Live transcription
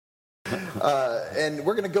And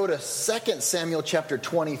we're going to go to 2 Samuel chapter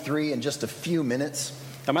 23 in just a few minutes.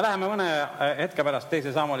 Ja me läheme mõne hetke pärast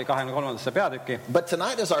teise Samueli 23. peatükki. But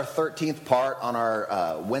tonight is our 13th part on our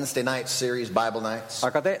Wednesday night series, Bible Nights.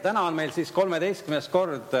 Aga täna on meil siis 13.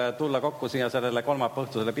 kord tulla kokku siia sellele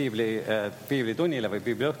kolmapäevaõhtusele piiblitunnile või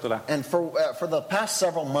piibliõhtule. And for the past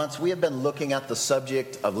several months we have been looking at the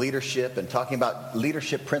subject of leadership and talking about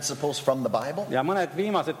leadership principles from the Bible. Ja mõned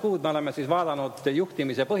viimased kuud me oleme siis vaadanud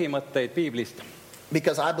juhtimise põhimõtteid piiblist.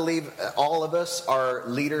 Because I believe all of us are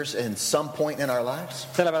leaders in some point in our lives.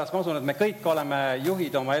 Sellepärast ma usun, et me kõik oleme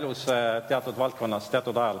juhid oma elus teatud valdkonnas,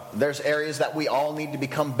 teatud ajal. There's areas that we all need to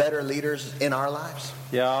become better leaders in our lives.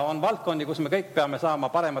 Ja on valdkondi, kus me kõik peame saama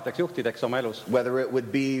paremateks juhtideks oma elus. Whether it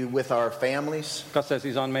would be with our families, kas see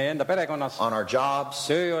siis on meie enda perekonnas, on our jobs,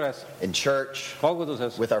 töö juures, in church,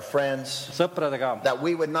 koguduses, with our friends, sõpradega. That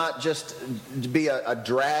we would not just be a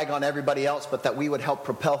drag on everybody else, but that we would help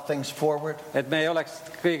propel things forward. Et me ei oleks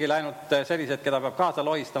kõigil ainult sellised, keda peab kaasa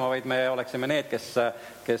lohistama, vaid me oleksime need,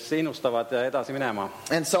 kes innustavad edasi minema.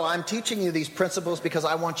 And so I'm teaching you these principles because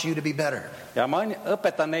I want you to be better. Ja ma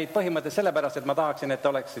õpetan neid põhimõtteid sellepärast, et ma tahaksin, et te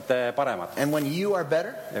oleksite paremad. And when you are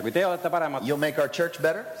better, ja kui te olete paremad, you'll make our church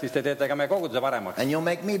better. Siis te teete ka meie koguduse paremaks. And you'll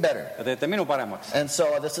make me better. Ja teete minu paremaks. And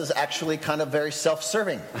so this is actually kind of very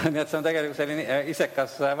self-serving. Nii et see on tegelikult selline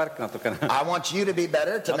isekas värk natukene. I want you to be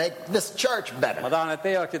better to make this church better. Ma tahan, et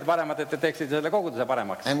teie oleksite paremad, et te teeksite selle koguduse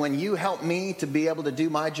paremaks. And when you help me to be able to do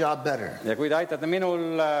my job better, ja kui te aitate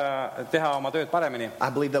minul teha oma tööd paremini, I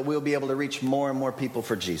believe that we'll be able to reach more and more people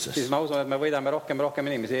for Jesus. Siis ma usun, et me võidame rohkem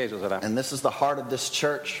inimesi Jeesusele. And this is the heart of this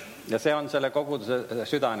church. Ja see on selle koguduse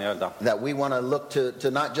süda nii-öelda. That we want to look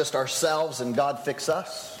to not just ourselves and God fix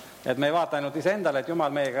us. Et me ei vaata ainult iseendale, et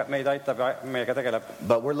Jumal meid aitab ja meiega tegeleb.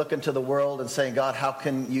 But we're looking to the world and saying, God, how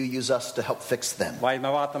can you use us to help fix them? Vaid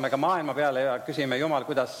me vaatame ka maailma peale ja küsime, Jumal,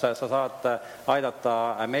 kuidas sa saad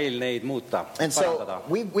aidata meil neid muuta, and parandada.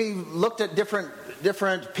 So we looked at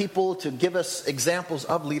different people to give us examples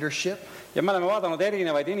of leadership. Ja me oleme vaadanud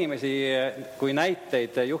erinevaid inimesi kui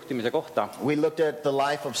näiteid juhtimise kohta. We looked at the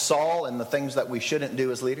life of Saul and the things that we shouldn't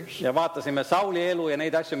do as leaders. Ja vaatasime Sauli elu ja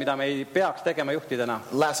neid asju, mida me ei peaks tegema juhtidena.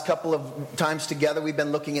 Last couple of times together we've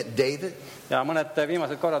been looking at David. Ja mõned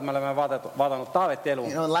viimased korrad me oleme vaadanud Taaveti elu.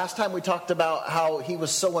 You know, last time we talked about how he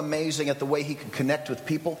was so amazing at the way he could connect with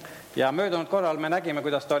people. Ja möödunud korral me nägime,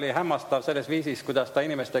 kuidas ta oli hämmastav selles viisis, kuidas ta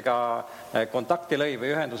inimestega kontakti lõi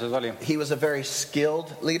või ühenduses oli. He was a very skilled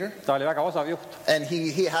leader. Ta oli väga osav juht. And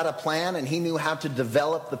he had a plan and he knew how to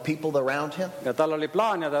develop the people around him. Ja tal oli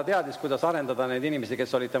plaan ja ta teadis, kuidas arendada neid inimesi,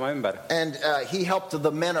 kes olid tema ümber. And he helped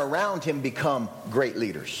the men around him become great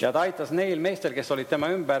leaders. Ja ta aitas neil meestel, kes olid tema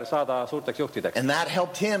ümber, saada suurteks juhtideks. And that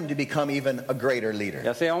helped him to become even a greater leader.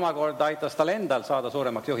 Ja see omakorda aitas tal endal saada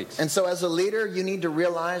suuremaks juhiks. And so as a leader you need to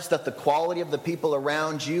realize that the quality of the people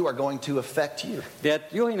around you are going to affect you. Ja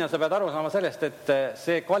et juhina sa pead aru saama sellest, et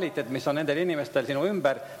see kvaliteet, mis on nendel inimestel sinu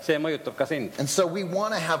ümber, see mõjutab ka sind. And so we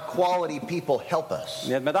want to have quality people help us.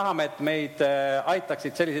 Nii et me tahame, et meid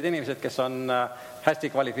aitaksid sellised inimesed, kes on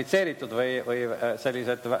hästi kvalifitseeritud või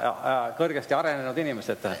sellised kõrgesti arenenud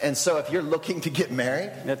inimesed. And so if you're looking to get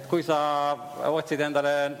married, et kui sa otsid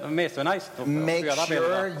endale meest või naist, make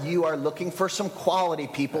sure you are looking for some quality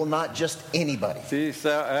people, not just anybody. Siis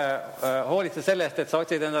hoolitse selle eest, et sa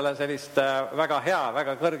otsid endale sellist väga hea,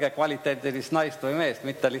 väga kõrge kvaliteedilist naist või meest,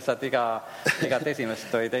 mitte lihtsalt igat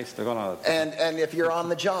esimest või teist või kolmandat. And if you're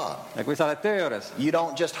on the job, ja kui sa oled töö juures, you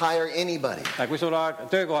don't just hire anybody. Ja kui sul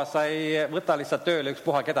töökohas sa ei võta lihtsalt tööle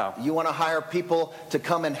ükspuha keda. You want to hire people to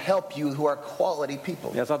come and help you who are quality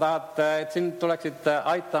people. Ja sa tahad, et sind tuleksid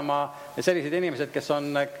aitama sellised inimesed, kes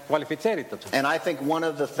on kvalifitseeritud. And I think one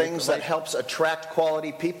of the things that helps attract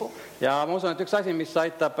quality people, ja ma usun, et üks asi, mis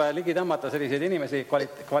aitab ligi tõmmata selliseid inimesi,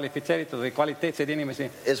 kvalifitseeritud või kvaliteetseid inimesi,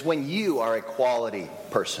 is when you are a quality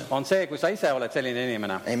person. On see, kui sa ise oled selline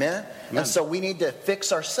inimene. Amen? And so we need to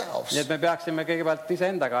fix ourselves. Nii et me peaksime kõigepealt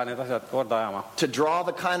iseendaga need asjad korda ajama. To draw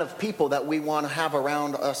the kind of people that we want to have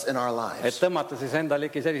around us in our lives. Et tõmmata siis enda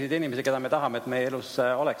liki selliseid inimesi, keda me tahame, et meie elus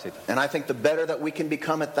oleksid. And I think the better that we can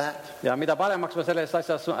become at that, ja mida paremaks me selles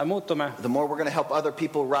asjas muutume, the more we're going to help other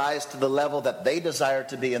people rise to the level that they desire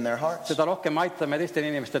to be in their hearts. Seda rohkem aitame teistel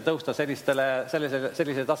inimestel tõusta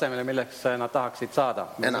sellise tasemele, milleks nad tahaksid saada,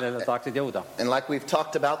 millele tahaksid jõuda. And like we've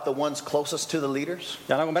talked about, the ones closest to the leaders,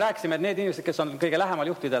 ja nagu me rääkisime, et need inimesed, kes on kõige lähemal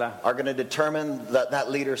juhtidele, are going to determine that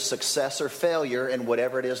leader's success or failure in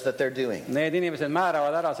whatever it is that they're doing. Need inimesed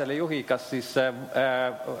määravad ära selle juhi, kas siis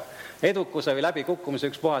edukuse või läbikukkumise see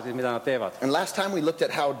ükspuha siis, mida nad teevad. And last time we looked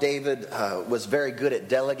at how David was very good at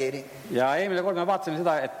delegating. Ja eelmine kord me vaatasime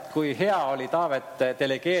seda, et kui hea oli Taavet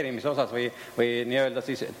delegeerimise osas või nii-öelda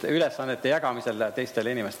siis ülesannete jagamisel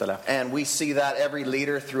teistele inimestele. And we see that every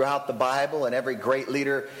leader throughout the Bible and every great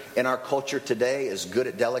leader in our culture today is good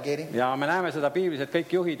at delegating. Ja me näeme seda piiblis, et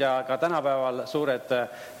kõik juhid ja ka tänapäeval suured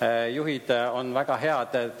juhid on väga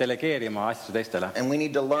head delegeerima asju teistele. And we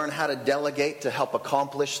need to learn how to delegate to help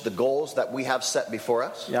accomplish the goals that we have set before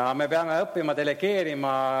us. Ja me peame õppima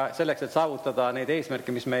delegeerima selleks, et saavutada neid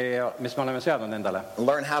eesmärke, mis me oleme seadnud endale.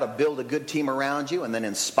 Learn how to build a good team around you and then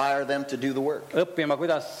inspire them to do the work. Õppima,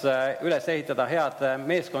 kuidas üles ehitada head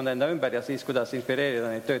meeskonda enda ümber ja siis kuidas inspireerida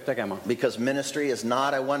neid tööd tegema. Because ministry is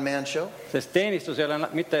not a one-man show. Sest teenistus ei ole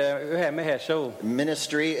mitte ühe mehe show.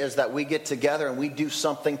 Ministry is that we get together and we do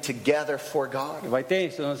something together for God. Vaid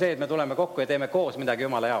teenistus on see, et me tuleme kokku ja teeme koos midagi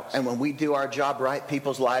Jumala jaoks. And when we do our job right,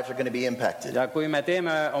 people's lives are going to be impacted. Ja kui me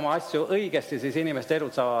teeme oma asju õigesti, siis inimeste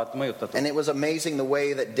elud saavad mõjutatud. And it was amazing the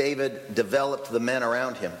way that David developed the men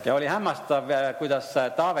around him. Ja oli hämmastav, kuidas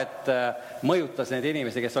Taavet mõjutas neid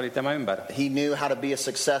inimesi, kes olid tema ümber. He knew how to be a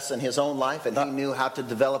success in his own life and he knew how to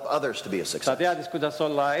develop others to be a Ta success. teadis, kuidas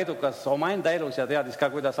olla edukas omaenda elus ja teadis ka,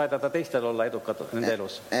 kuidas aidata teistel olla edukad nende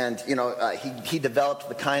elus. And you know, he developed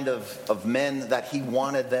the kind of men that he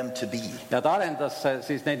wanted them to be. Ja ta arendas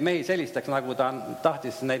siis neid mehi sellisteks, nagu ta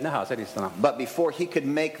tahtis neid näha sellistena. But before he could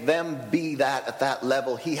make them be that at that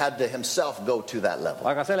level, he had to himself go to that level.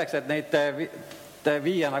 Aga selleks, et neid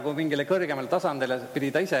viia nagu mingile kõrgemale tasandile,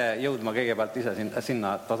 pidi ta ise jõudma kõigepealt ise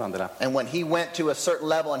sinna tasandile. And when he went to a certain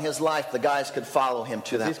level in his life, the guys could follow him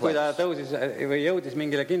to that Siis kui ta place. tõusis või jõudis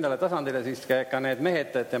mingile kindlale tasandile, siis ka need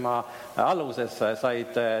mehed tema alluses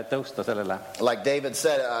said tõusta sellele. Like David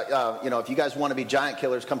said, you know, if you guys want to be giant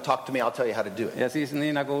killers, come talk to me, I'll tell you how to do it. Ja siis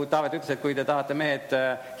nii nagu Taavet ütles, et kui te tahate mehed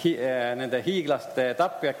nende hiiglaste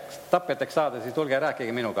tapjateks saada, siis tulge ja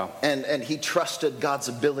rääkige minuga. And he trusted God's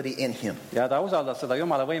ability in him. Ja ta usaldas seda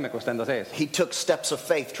Jumala võimekust enda sees. He took steps of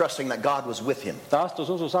faith, trusting that God was with him. Ta astus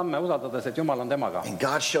ususamme usaldades, et Jumal on temaga. And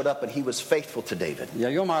God showed up and he was faithful to David. Ja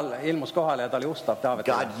Jumal ilmus kohale ja ta oli ustav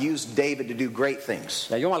Taavetile. God used David to do great things.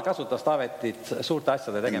 Ja Jumal kasutas Taavetit suurte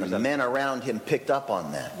asjade And the tegemisel. men around him picked up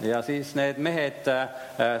on that. Ja siis need mehed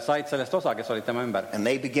said sellest osa, kes olid tema ümber. And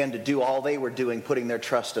they began to do all they were doing, putting their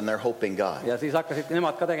trust and their hope in God. Ja siis hakkasid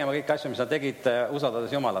nemad ka tegema kõiki asju, mis nad tegid,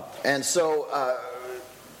 usaldades Jumalat. And so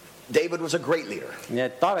David was a great leader. Nii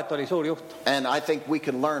et Taavet oli suur juht. And I think we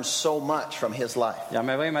can learn so much from his life. Ja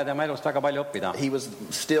me võime tema elust väga palju õppida. He was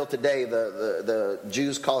still today, the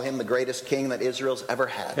Jews call him the greatest king that Israel's ever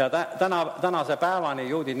had. Ja tänase päevani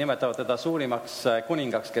juudid nimetavad teda suurimaks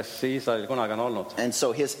kuningaks, kes Iisraelil kunagi on olnud. And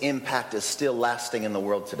so his impact is still lasting in the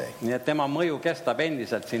world today. Nii et tema mõju kestab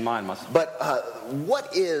endiselt siin maailmas. But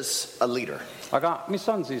what is a leader? Aga mis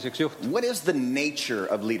on siis üks juht? What is the nature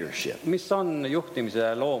of leadership? Mis on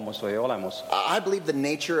juhtimise loomus või olemus? I believe the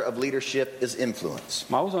nature of leadership is influence.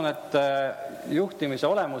 Ma usun, et juhtimise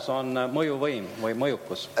olemus on mõjuvõim või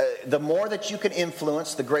mõjukus. The more that you can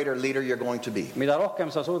influence, the greater leader you're going to be. Mida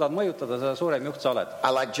rohkem sa suudad mõjutada, seda suurem juht sa oled.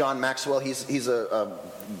 I like John Maxwell. He's a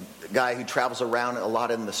guy who travels around a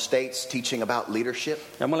lot in the States teaching about leadership.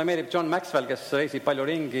 Ja mulle meeldib John Maxwell, kes reisib palju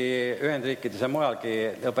ringi Ühendriikides ja mujalgi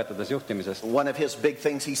õpetades juhtimisest. One of his big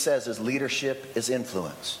things he says is leadership is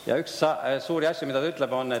influence. Ja üks suuri asju, mida ta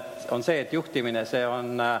ütleb, on see, et juhtimine, see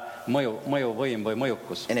on mõjuvõim või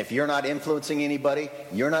mõjukus. And if you're not influencing anybody,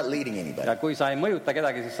 you're not leading anybody. Ja kui sa ei mõjuta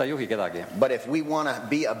kedagi, siis sa ei juhi kedagi. But if we want to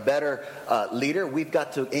be a better leader, we've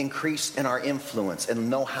got to increase in our influence and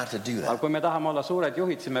know how to do Aga that. kui me tahame olla suured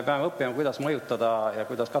juhid, siis me peame õppima, kuidas mõjutada ja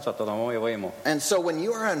kuidas kasvatada oma mõjuvõimu. And so when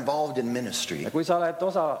you are involved in ministry, Ja kui sa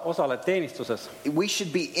osaled teenistuses, we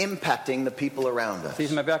should be impacting the people around us.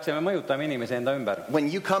 siis me peaksime mõjutama inimesi enda ümber.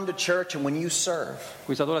 When you come to church and when you serve,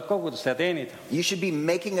 Kui sa tuled kogudusse ja teenid, you should be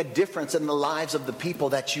making a difference in the lives of the people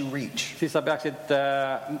that you reach. siis sa peaksid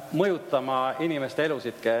mõjutama inimeste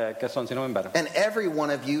elusid, kes on sinu ümber. And every one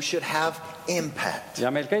of you should have impact.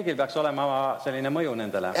 Ja meil kõigil peaks olema selline mõju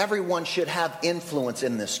nendele. Everyone should have influence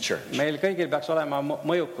in this church. Meil kõigil peaks olema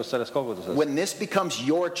mõjukus selles koguduses. When this becomes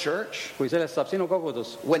your church, Kui sellest saab sinu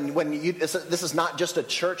kogudus, when you, this is not just a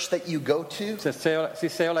church that you go to, sest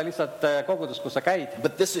siis see ei ole lihtsalt kogudus, kus sa käid,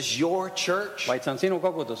 but this is your church. vaid see on sinu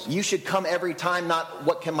kogudus. You should come every time, not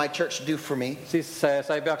what can my church do for me, Siis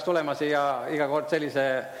sa ei peaks tulema siia iga kord sellise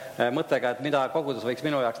mõttega, et mida kogudus võiks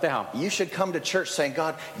minu jaoks teha. you should come to church saying,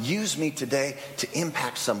 God, use me today to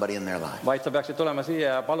impact somebody in their life. Vaid sa peaksid tulema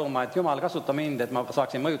siia ja paluma, et Jumal, kasuta mind, et ma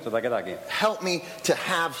saaksin mõjutada mõjutada kedagi. Help me to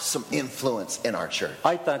have some influence in our church.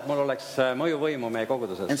 Aita, et mul oleks mõjuvõimu meie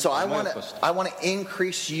koguduses. And so I want to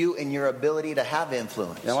increase you in your ability to have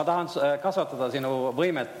influence. Ja ma tahan kasvatada sinu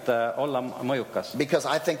võimet olla mõjukas. Because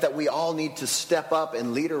I think that we all need to step up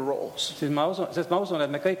in leader roles. Sest ma usun, et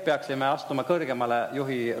me kõik peaksime astuma kõrgemale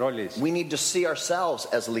juhi rollis. We need to see ourselves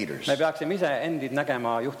as leaders. Me peaksime ise endid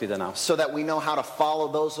nägema juhtidena. So that we know how to follow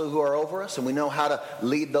those who are over us and we know how to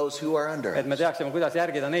lead those who are under us. Et me teaksime, kuidas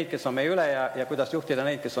järgida neid, kes on meie üle ja kuidas juhtida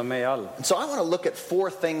neid, kes on meie all. And so I want to look at 4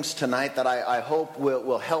 things tonight that I hope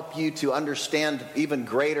will help you to understand even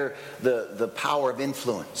greater the power of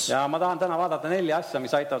influence. Ja ma tahan täna vaadata 4 asja,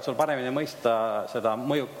 mis aitavad sul paremini mõista seda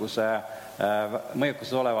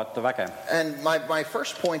mõjukuses olevat väge. And my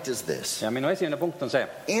first point is this. Ja minu esimene punkt on see.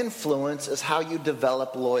 Influence is how you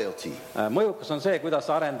develop loyalty. Mõjukus on see, kuidas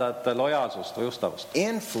sa arendad lojaalsust või ustavust.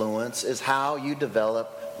 Influence is how you develop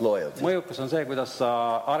loyalty. Mõjukus on see, kuidas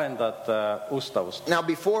sa arendad ustavust. Now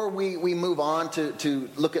before we move on to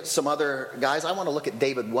look at some other guys, I want to look at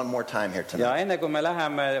David one more time here tonight. Ja enne kui me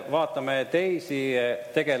läheme vaatame teisi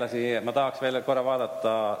tegelasi, ma tahaks veel korra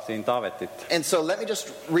vaadata siin Taavetit. And so let me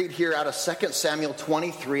just read here out of 2 Samuel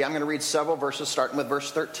 23. I'm going to read several verses starting with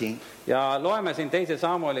verse 13. Ja loeme siin 2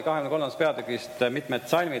 Samueli 23. peatükist mitmed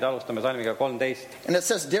salmid, alustame salmiga 13. And it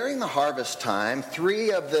says, during the harvest time,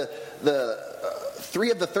 3 of the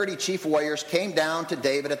 30 chief warriors came down to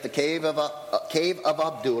David at the cave of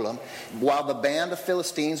Adullam, while the band of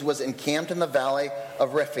Philistines was encamped in the valley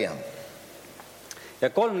of Rephaim. Ja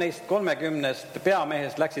 3 neist 30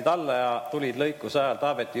 peamehest läksid alla ja tulid lõikuse ajal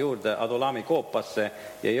Taaveti juurde Adulami koopasse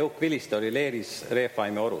ja jõuk viliste oli leeris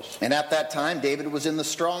Refaimi orus. And at that time David was in the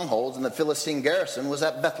strongholds and the Philistine garrison was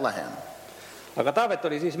at Bethlehem. Aga Taavet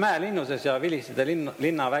oli siis mäelinnuses ja vilistide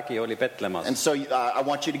linnavägi oli Betlemas. And so I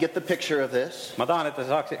want you to get the picture of this. Ma tahan, et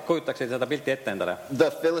te kujutaksid seda pilti ette endale.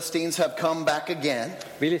 The Philistines have come back again.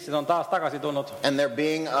 Vilistid on taas tagasi tulnud. And they're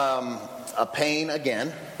being a pain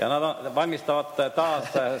again. Ja nad valmistavad taas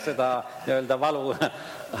seda nii-öelda valu.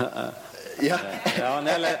 Ja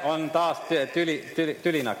on taas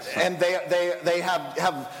tülinaks. And they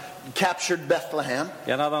have captured Bethlehem.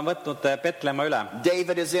 Ja nad on võtnud Betlema üle.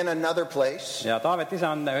 David is in another place. Ja Taavet ise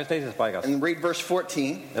on ühes teises paigas. And read verse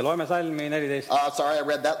 14. Ja loeme salmi 14. Sorry, I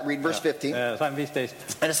read that. Read verse 15. Salm 15.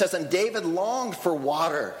 And it says, and David longed for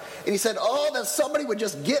water. And he said, oh, that somebody would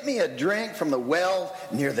just get me a drink from the well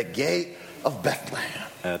near the gate of Bethlehem.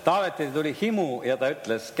 Taavetil tuli himu ja ta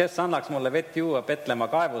ütles, kes annaks mulle vett juua Betlema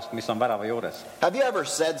kaevust, mis on värava juures. Have you ever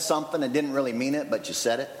said something and didn't really mean it, but you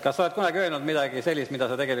said it? Kas sa oled kunagi öelnud midagi sellist, mida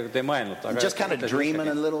sa tegelikult ei mõelnud? Just kind of dreaming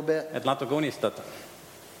a little bit? Et natuke unistad.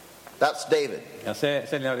 That's David. Ja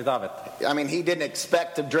selline oli Taavet. I mean, he didn't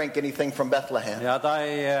expect to drink anything from Bethlehem. Ja ta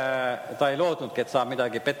ei lootnudki, et saab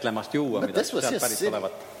midagi Betlemast juua, mida sealt pärit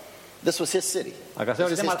olevat. This was his city. Aga see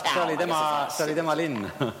oli tema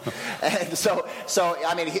linn. And so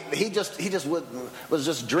I mean he just was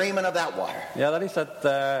just dreaming of that water. Ja ta lihtsalt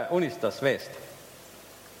unistas veest.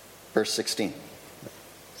 Verse 16.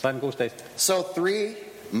 Salm 16. So 3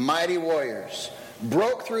 mighty warriors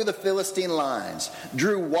broke through the Philistine lines,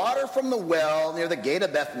 drew water from the well near the gate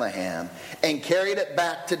of Bethlehem, and carried it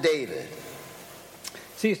back to David.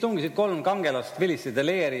 Siis tungisid 3 kangelast vilistide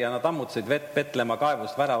leeri ja nad ammutasid vett Betlema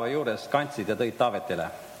kaevust värava juures, kantsid ja tõid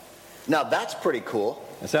Taavetile. Now that's pretty cool.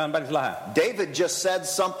 Ja see on päris lahe. David just said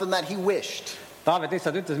something that he wished. Taavet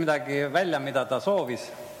lihtsalt ütles midagi välja, mida ta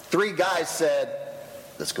soovis. 3 guys said,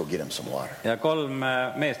 let's go get him some water. Ja 3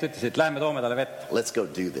 meest ütlesid, lähme toome talle vett. Let's go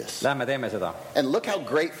do this. Lähme teeme seda. And look how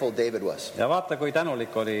grateful David was. Ja vaata, kui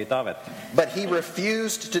tänulik oli Taavet. But he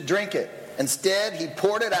refused to drink it. Instead, he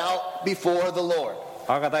poured it out before the Lord.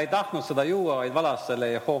 Aga ta ei tahtnud seda juua, vaid valas selle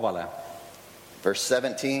Jehovale. Verse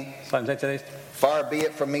 17. Salm 17. Far be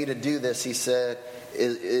it from me to do this, he said,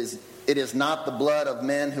 it is not the blood of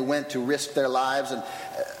men who went to risk their lives and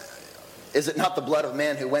is it not the blood of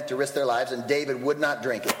men who went to risk their lives, and David would not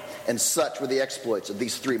drink it. And such were the exploits of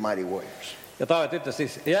these 3 mighty warriors. Ja Taavet ütles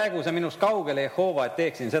siis, jäägu see minust kaugele Jehova, et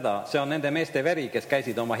teeksin seda. See on nende meeste veri, kes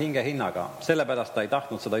käisid oma hinge hinnaga. Sellepärast ta ei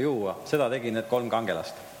tahtnud seda juua. Seda tegi need 3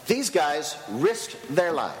 kangelast. These guys risked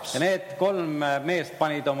their lives. Ja need 3 meest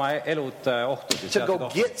panid oma elud ohtu. To go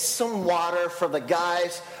get some water for the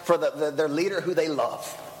guys, for their leader who they love.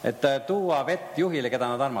 et tuua vett juhile, keda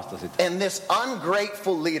nad armastasid. And this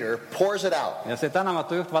ungrateful leader pours it out. Ja see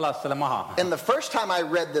tänamatu juht valas selle maha. And the first time I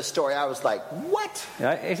read this story, I was like, what?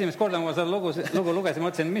 Ja esimest korda, kui ma seda lugu lugesin,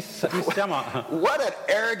 mõtlesin, mis jama. What an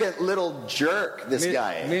arrogant little jerk this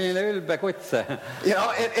guy is. Milline ülbe kutt see. You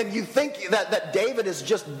know, and you think that David is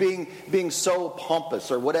just being so pompous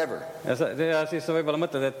or whatever. Ja siis võib-olla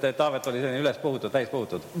mõtled, et Taavet oli selline üles puhutud, täis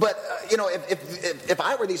puhutud. But, you know, if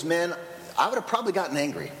I were these men, I would have probably gotten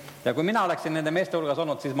angry. Ja kui mina oleksin nende meeste hulgas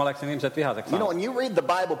olnud, siis ma oleksin ilmselt vihaseks You know, saanud. when you read the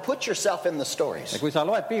Bible, put yourself in the stories. Ja kui sa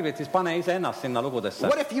loed piiblit, siis pane ise ennast sinna lugudesse.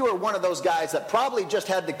 What if you were one of those guys that probably just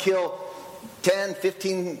had to kill 10,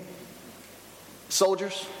 15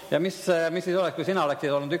 soldiers? Ja mis siis oleks, kui sina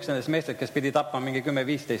oleksid olnud üks nendest meestest, kes pidi tapma mingi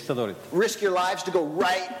 10-15 sõdurit? Risk your lives to go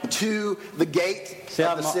right to the gate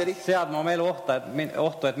of the city? Seadma oma elu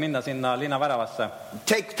ohtu, et minna sinna linna väravasse.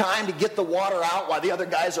 Take time to get the water out while the other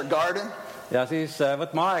guys are guarding? Ja siis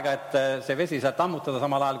võtma aega, et see vesi sealt ammutada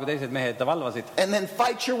samal ajal, kui teised mehed valvasid. And then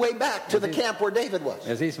fight your way back to the camp where David was.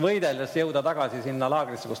 Ja siis võideldes jõuda tagasi sinna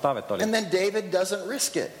laagrisse, kus Taavet oli. And then David doesn't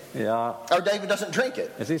risk it. Or David doesn't drink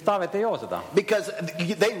it. Ja siis Taavet ei joo seda. Because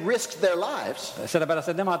they risked their lives.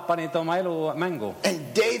 Sellepärast, et nemad panid oma elu mängu.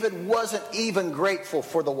 And David wasn't even grateful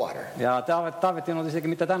for the water. Ja Taavet ei olnud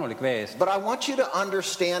isegi mitte tänulik vee eest. But I want you to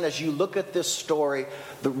understand as you look at this story,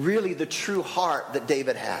 the true heart that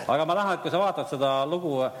David had. Aga ma tahan, et kui sa vaatad seda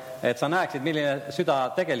lugu, et sa näeksid, milline süda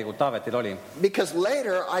tegelikult Taavetil oli. Because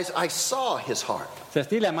later I saw his heart. Sest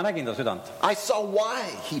hiljem ma nägin ta südant. I saw why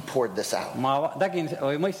he poured this out. Ma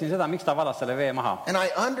mõistsin seda, miks ta valas selle vee maha. And I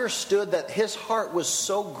understood that his heart was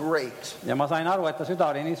so great. Ja ma sain aru, et ta süda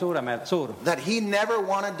oli nii suur. That he never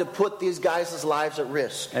wanted to put these guys' lives at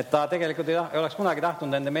risk. Et ta tegelikult ei oleks kunagi tahtnud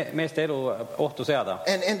nende meeste elu ohtu seada.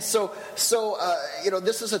 And so you know,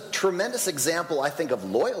 this is a tremendous example, I think, of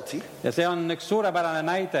loyalty. Ja see on üks suurepärane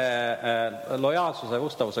näide lojaalsuse ja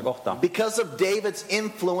ustavuse kohta. Because of David's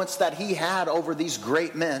influence that he had over these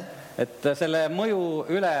great men. Et selle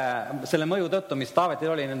mõju tõttu, mis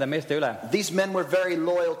Taavetil oli nende meeste üle. These men were very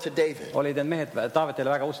loyal to David. Olid need mehed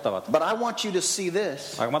Taavetile väga ustavad. But I want you to see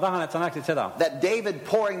this. Aga ma tahan, et sa näeksid seda. That David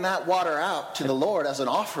pouring that water out to the Lord as an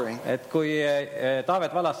offering. Et kui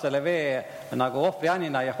Taavet valas selle vee nagu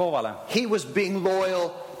ohvrianina Jehoovale. He was being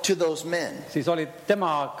loyal to those men. Siis oli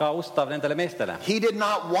tema ka ustav nendele meestele. He did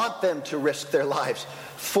not want them to risk their lives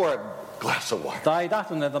for a glass of water. Ta ei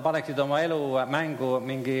tahtnud, et nad paneksid oma elu mängu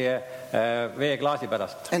mingi veeklaasi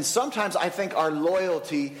pärast. And sometimes I think our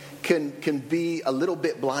loyalty can be a little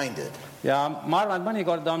bit blinded. Ja ma arvan, et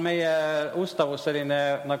mõnikord on meie ustavus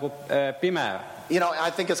selline nagu pime. You know, I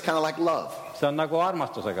think it's kind of like love. See on nagu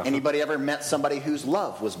armastusega. Anybody ever met somebody whose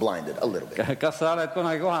love was blinded a little bit? Kas sa oled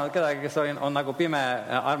kunagi kohanud kedagi, kes on nagu pime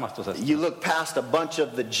armastusest? You look past a bunch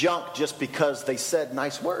of the junk just because they said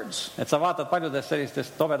nice words. Et sa vaatad paljudest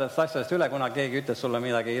sellistest tobedatest asjadest üle, kuna keegi ütles sulle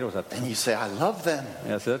midagi ilusat. And you say, I love them.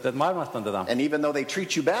 Ja sa ütled, ma armastan teda. And even though they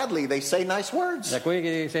treat you badly, they say nice words. Ja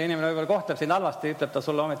kuigi see inimene võib-olla kohtleb sind halvasti, ütleb ta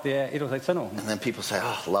sulle ometi ilusaid sõnu. And then people say,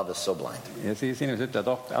 oh, love is so blind. Ja siis inimesed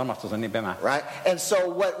ütlevad, armastus on nii pime. Right? And so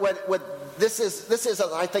what this is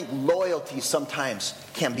I think loyalty sometimes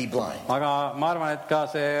can be blind. Aga ma arvan, et ka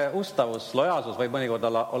see ustavus, lojaalsus võib mõnikord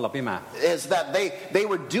olla pime. Is that they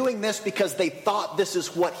were doing this because they thought this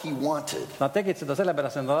is what he wanted. Nad tegid seda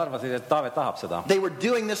sellepärast, et nad arvasid, et Taavet tahab seda. They were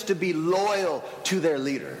doing this to be loyal to their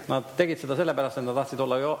leader. Nad tegid seda sellepärast, et nad tahtsid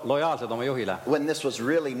olla lojaalsed oma juhile. When this was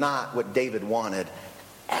really not what David wanted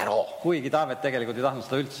at all. Kuigi Taavet tegelikult ei tahtnud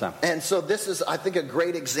seda üldse. And so this is, I think, a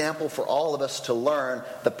great example for all of us to learn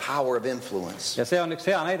the power of influence. Ja see on üks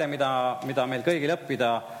hea näide, mida meil kõigil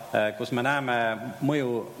õppida, kus me näeme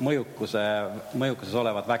mõjukuses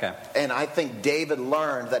olevat väge. And I think David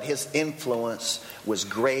learned that his influence was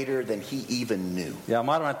greater than he even knew. Ja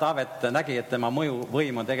ma arvan, et Taavet nägi, et tema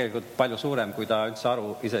võim on tegelikult palju suurem, kui ta üldse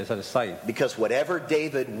aru ise sellest sai. Because whatever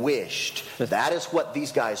David wished, that is what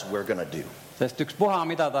these guys were going to do. Sest ükspuha,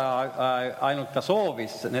 mida ta ainult ka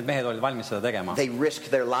soovis, need mehed olid valmis seda tegema. They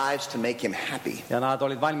risked their lives to make him happy. Ja nad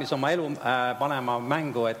olid valmis oma elu panema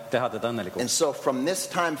mängu, et teha teda õnnelikuks. And so from this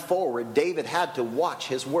time forward, David had to watch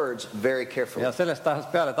his words very carefully. Ja sellest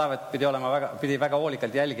ajast peale Taavet pidi väga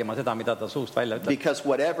hoolikalt jälgima seda, mida ta suust välja ütleb. Because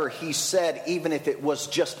whatever he said, even if it was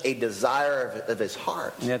just a desire of his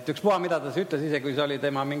heart. Nii et ükspuha, mida ta ütles, ise kui see oli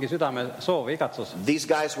tema mingi südame soov, igatsus. These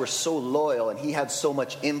guys were so loyal and he had so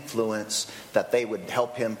much influence that they would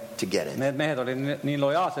help him to get it. Need mehed olid nii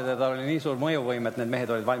lojaalsed ja ta oli nii suur mõjuvõim, et need mehed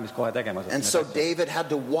olid valmis kohe tegema. And so David had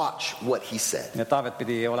to watch what he said. Nii et Taavet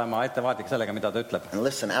pidi olema ettevaatlik sellega, mida ta ütleb. And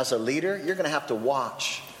listen, as a leader, you're going to have to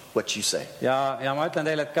watch what you say. Ja ma ütlen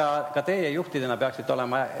teile, et ka teie juhtidena peaksite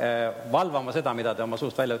olema valvama seda, mida te oma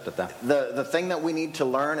suust välja ütlete. The thing that we need to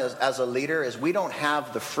learn as a leader is we don't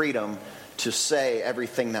have the freedom to say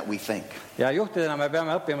everything that we think. Ja juhtidena me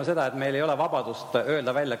peame õppima seda, et meil ei ole vabadust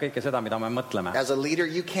öelda välja kõike seda, mida me mõtleme. As a leader,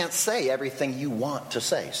 you can't say everything you want to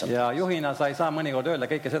say sometimes. Ja juhina sa ei saa mõnikord öelda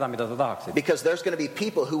kõike seda, mida sa tahaksid. Because there's going to be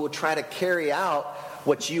people who will try to carry out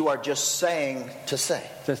what you are just saying to say.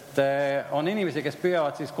 Sest on inimesi, kes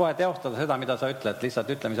püüavad siis kohe teostada seda, mida sa ütled, lihtsalt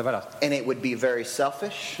ütlemise pärast. And it would be very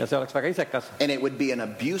selfish. Ja see oleks väga isekas. And it would be an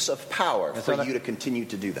abuse of power for you to continue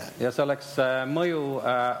to do that. Ja see oleks mõju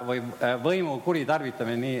või võimu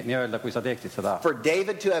kuritarvitamine nii öelda, kui sa teeksid seda. For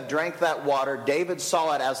David to have drank that water, David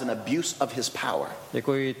saw it as an abuse of his power. Ja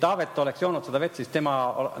kui Taavet oleks joonud seda vett, siis tema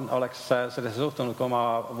oleks sellesse suhtunud kui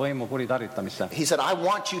oma võimu kuritarvitamisse. He said, I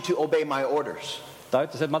want you to obey my orders. Ta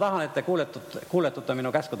ütles, et ma tahan, et te kuuletute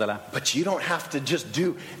minu käskudele. But you don't have to just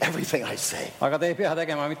do everything I say. Aga te ei pea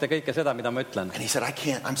tegema mitte kõike seda, mida ma ütlen. And he said,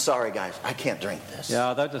 I'm sorry guys, I can't drink this.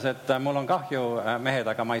 Ja ta ütles, et mul on kahju mehed,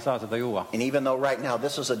 aga ma ei saa seda juua. And even though right now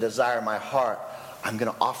this is a desire in my heart, I'm going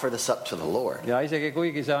to offer this up to the Lord. Ja isegi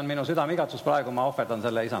kuigi see on minu südameigatsus praegu, ma ohverdan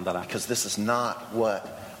selle Isandale. Because this is not what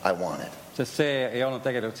I wanted. Sest see ei olnud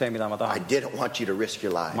tegelikult see, mida ma I tahan. didn't want you to risk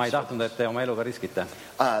your lives. Ma ei tahtnud, et te oma eluga riskite.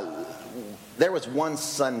 There was one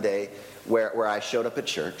Sunday where I showed up at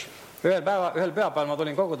church. Ühel pühapäeval ma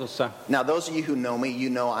tulin kogudusse. Now those of you who know me, you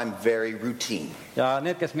know I'm very routine. Ja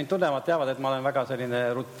need, kes mind tunnevad, teavad, et ma olen väga selline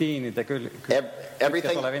rutiinide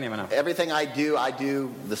olev inimene. Everything I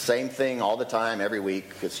do the same thing all the time, every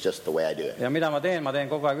week. It's just the way I do it. Ja mida ma teen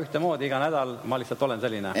kogu aeg ühtemoodi, iga nädal ma lihtsalt olen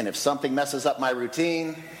selline. And if something messes up my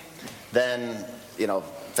routine, then,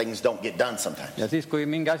 things don't get done sometimes. Ja siis, kui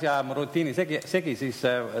mingi asi ajab mu rutiini segi, siis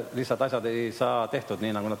lihtsalt asjad ei saa tehtud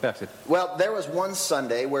nii, nagu nad peaksid. Well, there was one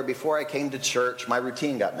Sunday where before I came to church, my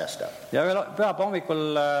routine got messed up. Ja pühapäeva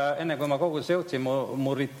hommikul, enne kui ma koguduse jõudsin,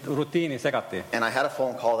 mu rutiini segati. And I had a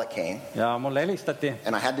phone call that came. Ja mulle helistati.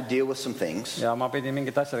 And I had to deal with some things. Ja ma pidin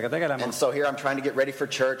mingite asjadega tegelema. And so here I'm trying to get ready for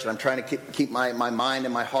church, and I'm trying to keep my mind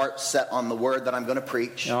and my heart set on the word that I'm going to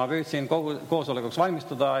preach. Ja ma püüdsin koosolekuks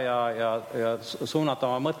valmistuda ja suunata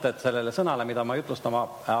oma mõtted sellele sõnale, mida ma jutlustama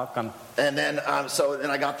hakkan. And then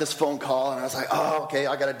I got this phone call, and I was like, oh, okay,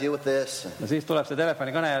 I got to deal with this. Ja siis tuleb see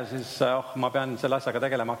telefonikõne ja siis ma pean selle asjaga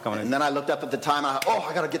tegelema hakkama nüüd. And then I looked up at the time, I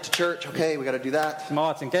got to get to church. Okay, we got to do that.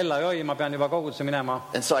 Ma vaatasin kella ja ma pean juba kogudusse minema.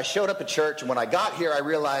 And so I showed up at church, and when I got here, I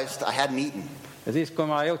realized I hadn't eaten. Ja siis, kui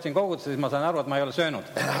ma jõudsin kogudusse, siis ma sain aru, et ma ei ole söönud.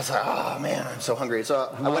 And I was like, oh man, I'm so hungry. So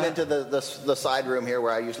I went into the side room here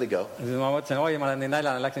where I usually go. Ja siis ma mõtlesin, ma olen nii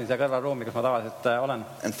näljane, läksin siia kõrvalruumi, kus ma tavaliselt olen.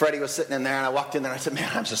 And Freddie was sitting in there, and I walked in there, and I said, man,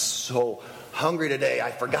 I'm just so hungry today,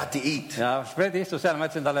 I forgot to eat. Ja Freddy istus seal, ma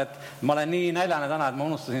ütlesin talle, et ma olen nii näljane täna, et ma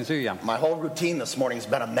unustasin süüa. My whole routine this morning has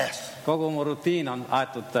been a mess. Kogu mu rutiin on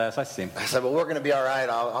aetud sassi. I said, well, we're going to be all right.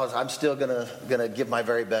 I'm still going to give my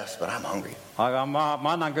very best, but I'm hungry. Aga ma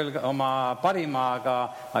annan küll oma parima,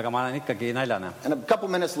 aga ma olen ikkagi näljane. And a couple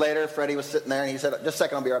minutes later, Freddie was sitting there, and he said, just a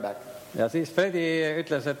second, I'll be right back. Ja siis Freddy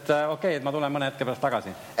ütles, et okei, et ma tulen mõne hetke pärast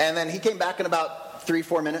tagasi. And then he came back in about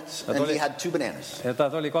 3-4 minutes, and he had 2 bananas. Ja ta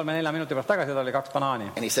tuli 3-4 minuti pärast tagasi, ta oli 2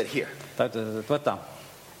 banaani. And he said, here. Ta ütles, et võta.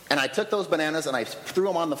 And I took those bananas and I threw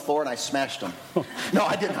them on the floor and I smashed them. No,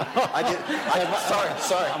 I did not.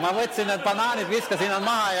 Sorry. Ma võtsin need banaanid, viskasin nad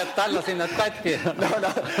maha ja tallasin need katki. No.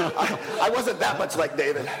 I wasn't that much like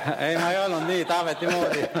David. Ei, ma ei olnud nii Taaveti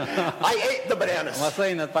moodi. I ate the bananas. Ma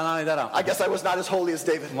sõin need banaanid ära. I guess I was not as holy as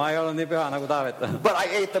David. Ma ei olnud nii püha nagu Taavet. But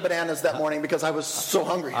I ate the bananas that morning because I was so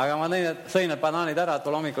hungry. Aga ma sõin need banaanid ära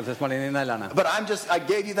tol hommikul, sest ma olin nii näljane. But I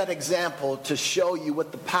gave you that example to show you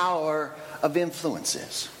what the power of influence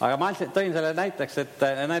is. Aga ma tõin selle näiteks, et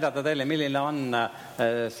näidata teile, milline on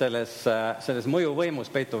selles mõjuvõimus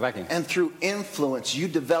peituv vägi. And through influence you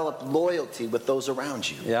develop loyalty with those around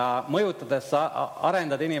you. Ja mõjutades sa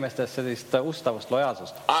arendad inimestes sellist ustavust,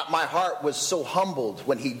 lojaalsust. My heart was so humbled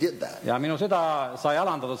when he did that. Ja minu süda sai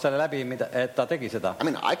alandatud selle läbi, et ta tegi seda. I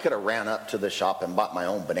mean, I could have ran up to the shop and bought my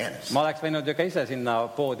own bananas. Ma oleks võinud ju ka ise sinna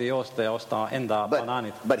poodi joosta ja osta enda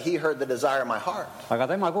banaanid. But he heard the desire of my heart. Aga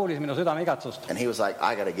tema kuulis minu südameigatsust. And he was like,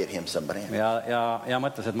 I got to get him some bananas. Ja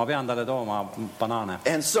mõtles, et ma pean talle tooma banaane.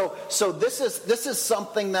 And so this is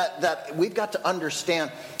something that we've got to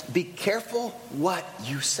understand. be careful what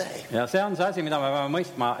you say. Ja see on see asi, mida me peame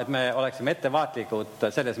mõistma, et me oleksime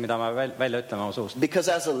ettevaatlikud selles, mida me välja ütleme oma suust. Because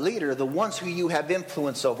as a leader, the ones who you have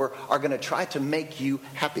influence over are going to try to make you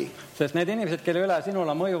happy. Sest need inimesed, kelle üle sinul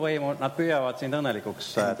on mõjuvõimu, nad püüavad sind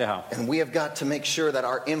õnnelikuks teha. And we have got to make sure that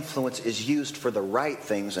our influence is used for the right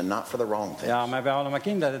things and not for the wrong things. Ja me peame olema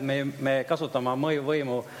kindlad, et me kasutame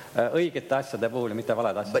mõjuvõimu õigete asjade puhul ja mitte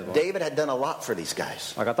valede asjade But puhul. David had done a lot for these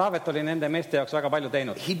guys. Aga Taavet oli nende meeste jaoks väga palju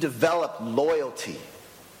teinud. He developed loyalty.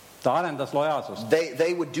 Ta arendas lojaalsust.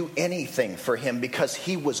 They would do anything for him because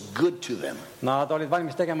he was good to them. Nad olid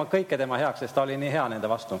valmis tegema kõike tema heaks, sest ta oli nii hea nende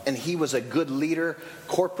vastu. And he was a good leader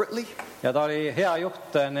corporately. Ja ta oli hea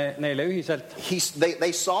juht neile ühiselt.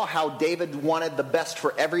 They saw how David wanted the best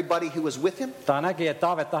for everybody who was with him. Ta nägi, et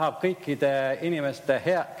Taavet tahab kõikide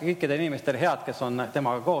inimestele head, kes on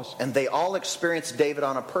temaga koos. And they all experienced David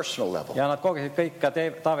on a personal level. Ja nad kogesid kõik ka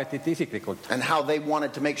Taavetit isiklikult. And how they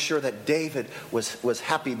wanted to make sure that David was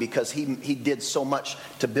happy because he did so much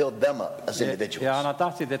to build them up as individuals. Ja nad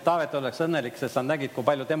tahtsid, et Taavet oleks õnnelik, sest nad nägid, kui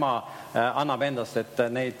palju tema annab endast, et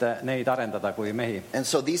neid arendada kui mehi. And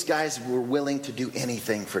so these guys were willing to do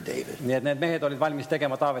anything for David. Nii et need mehed olid valmis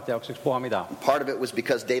tegema Taaveti jaoks ükspuha mida. Part of it was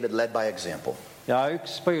because David led by example. Ja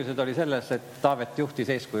üks põhjused oli selles, et Taavet juhtis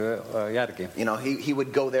eeskuju järgi. You know, he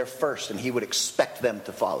would go there first and he would expect them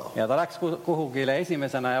to follow. Ja ta läks kuhugile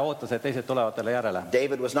esimesena ja ootas, et teised tulevad talle järele.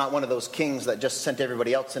 David was not one of those kings that just sent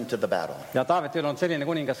everybody else into the battle. Ja Taavet ei olnud selline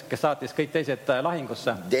kuningas, kes saatis kõik teised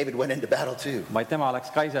lahingusse. David went into battle too. Vaid tema läks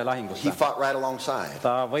ka ise lahingusse. He fought right alongside.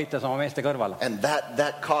 Ta võitles oma meeste kõrval. And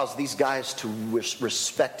that caused these guys to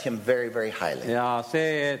respect him very, very highly. Ja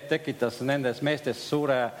see tekitas nendes meestes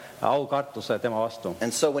suure aukartuse tema vastu.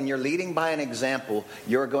 And so when you're leading by an example,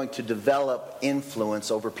 you're going to develop influence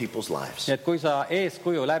over people's lives. Et kui sa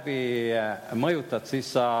eeskuju läbi mõjutad,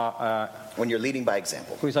 siis sa when you're leading by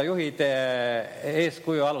example, kui sa juhid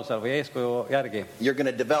eeskuju alusel või eeskuju järgi, you're going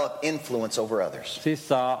to develop influence over others. Siis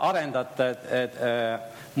sa arendad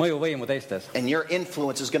mõjuvõimu teistes. And your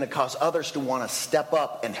influence is going to cause others to want to step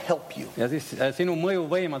up and help you. Ja siis sinu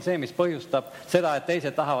mõjuvõim on see, mis põhjustab seda, et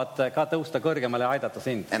teised tahavad ka tõusta kõrgemale ja aidata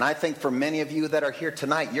sind. And I think for many of you that are here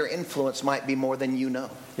tonight, your influence might be more than you know.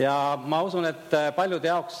 Ja ma usun, et paljude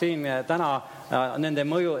jaoks siin täna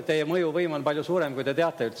teie mõjuvõim on palju suurem, kui te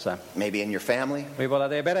teate üldse. Maybe in your family, võib-olla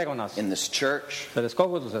teie perekonnas, in this church, selles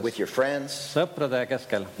koguduses, with your friends, sõprade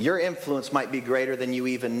keskel. Your influence might be greater than you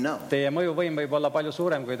even know. Teie mõjuvõim võib olla palju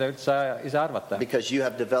suurem, kui te üldse ise arvate. Because you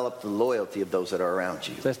have developed the loyalty of those that are around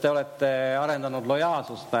you. Sest te olete arendanud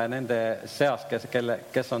lojaalsust nende seas,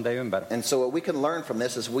 kes on teie ümber. And so what we can learn from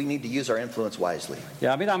this is we need to use our influence wisely.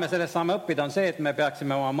 Ja mida me sellest saame õppida on see, et me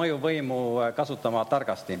peaksime oma mõjuvõimu kasutama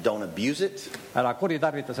targasti. Don't abuse it. Ära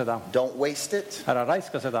kuritarvita seda. Don't waste it. Ära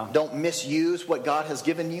raiska seda. Don't misuse what God has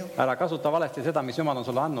given you. Ära kasuta valesti seda, mis Jumal on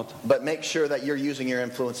sulle andnud. But make sure that you're using your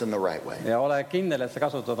influence in the right way. Ja ole kindel, et sa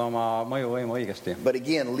kasutad oma mõjuvõimu õigesti. But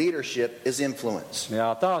again, leadership is influence.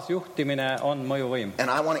 Ja taas juhtimine on mõjuvõim.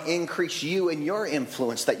 And I want to increase you in your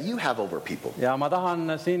influence that you have over people. Ja ma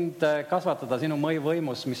tahan sind kasvatada sinu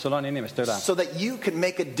mõjuvõimus, mis sul on inimeste üle. So that you can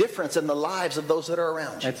make a difference in the lives of those that are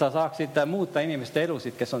around you. Et sa saaksid muuta inimeste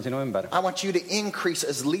elusid, kes on sinu ümber. I want you to increase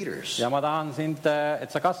as leaders. Ja ma tahan sind,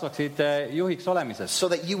 et sa kasvaksid juhiks olemises. So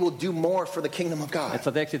that you will do more for the kingdom of God. Et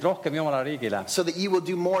sa teeksid rohkem Jumala riigile. So that you will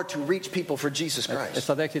do more to reach people for Jesus Christ. Et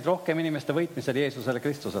sa teeksid rohkem inimeste võitmisel Jeesusele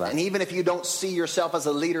Kristusele. And even if you don't see yourself as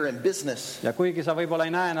a leader in business, ja kuigi sa võib-olla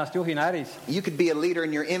ei näe ennast juhina äris, you could be a leader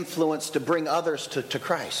in your influence to bring others to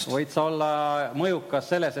Christ. Võid sa olla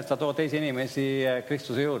mõjukas selles, et sa tood teisi inimesi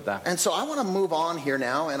Kristuse juurde. And so I want to move on here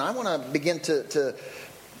now, and I want to begin to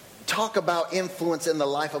talk about influence in the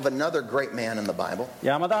life of another great man in the Bible.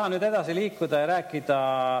 Ja ma tahan nüüd edasi liikuda ja rääkida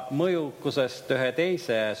mõjukusest ühe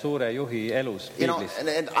teise suure juhi elus Biiblis.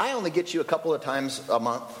 And I only get you a couple of times a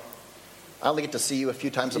month. I only get to see you a few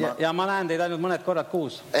times a month. Ja ma näen teid ainult mõned korrad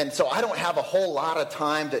kuus. And so I don't have a whole lot of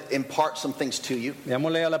time to impart some things to you. Ja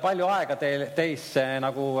mul ei ole palju aega teile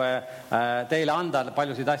anda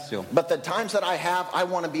paljusid asju. But the times that I have, I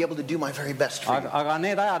want to be able to do my very best for you. Aga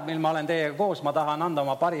need ajad, mil ma olen teiega koos, ma tahan anda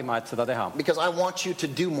oma parima, et seda teha. Because I want you to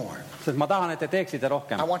do more. Sest ma tahan, et te teeksite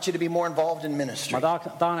rohkem. I want you to be more involved in ministry. Ma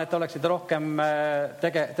tahan, et te oleksite rohkem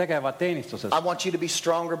tegevad teenistuses. I want you to be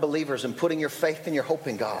stronger believers in putting your faith and your hope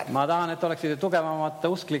in God. Ma tahan, et oleksite tugevamad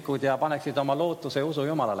usklikud ja paneksid oma lootuse ja usu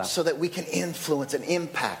Jumalale. So that we can influence and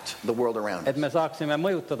impact the world around us. Et me saaksime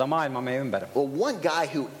mõjutada maailma meie ümber. Well, one guy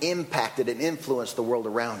who impacted and influenced the world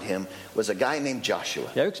around him was a guy named Joshua.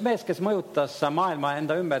 Ja üks mees, kes mõjutas maailma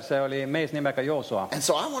enda ümber, see oli mees nimega Joosua. And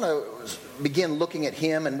so I want to begin looking at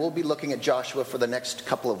him, and we'll be looking at Joshua for the next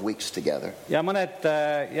couple of weeks together. Ja mõned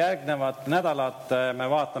järgnevad nädalad me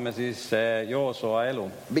vaatame siis Joosua elu.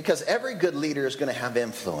 Because every good leader is going to have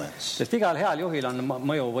influence. Sest igal heal juhil on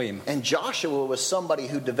mõjuvõim. And Joshua was somebody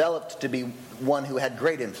who developed to be one who had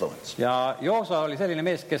great influence. Ja Joosua oli selline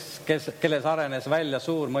mees, kelles arenes välja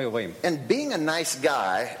suur mõjuvõim. And being a nice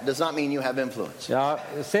guy does not mean you have influence. Ja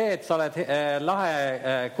see, et sa oled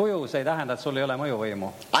lahe kuju, see ei tähenda, et sul ei ole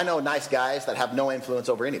mõjuvõimu. I know nice guys that have no influence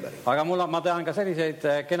over anybody. Aga ma tean ka selliseid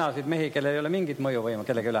kenasid mehi, kellel ei ole mingit mõjuvõimu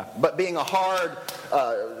kellegi üle. But being a hard,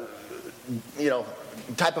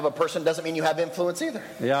 type of a person doesn't mean you have influence either.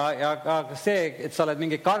 Ja ka see, et sa oled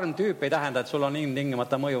mingi karm tüüp, ei tähenda, et sul on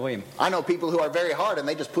tingimata mõjuvõim. I know people who are very hard and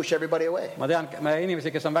they just push everybody away. Ma tean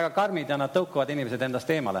inimesi, kes on väga karmid ja nad tõukavad inimesed endast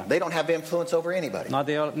eemale. They don't have influence over anybody.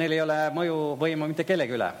 Neil ei ole mõjuvõimu mitte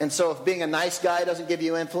kellegi üle. And so if being a nice guy doesn't give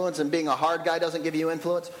you influence and being a hard guy doesn't give you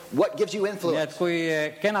influence, what gives you influence? Nii et kui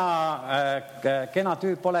kena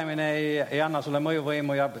tüüp olemine ei anna sulle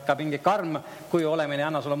mõjuvõimu ja ka mingi karm kuju olemine ei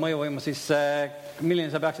anna sulle mõjuvõimu, siis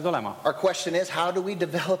milline sa peaksid olema? Our question is, how do we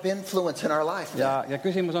develop influence in our life? Ja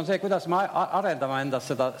küsimus on see, kuidas me arendame endas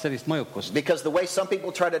seda sellist mõjukust. Because the way some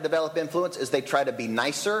people try to develop influence is they try to be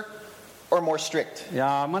nicer or more strict.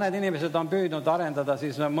 Ja mõned inimesed on püüdnud arendada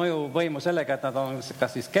siis mõjuvõimu sellega, et nad on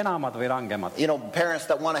kas siis kenamad või rangemad. You know, parents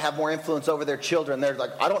that want to have more influence over their children, they're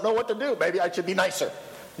like, I don't know what to do, maybe I should be nicer.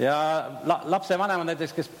 Ja lapsevanemad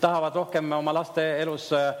näiteks, kes tahavad rohkem oma laste elus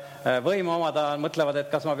võimu omada, mõtlevad, et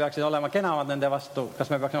kas ma peaksin olema kenamad nende vastu, kas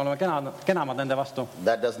me peaksin olema kenamad nende vastu.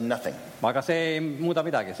 That does nothing. Aga see ei muuda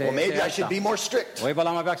midagi. Well, maybe I should be more strict.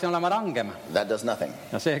 Võib-olla ma peaksin olema rangem. That does nothing.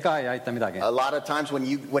 Ja see ka ei aita midagi. A lot of times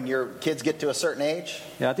when your kids get to a certain age,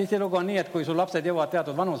 ja tihtilugu on nii, et kui sul lapsed jõuavad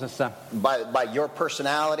teatud vanusesse, by your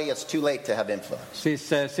personality, it's too late to have influence. Siis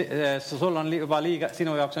sul on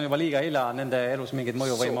sinu jaoks on juba liiga hilja nende elus mingit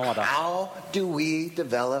mõjuvõimu omada. How do we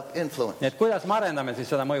develop influence? Nii et kuidas me arendame siis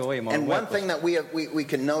seda mõjuvõimu? And one thing that we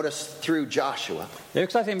can notice through Joshua, ja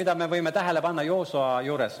üks asi, mida me võime tähele panna Joosua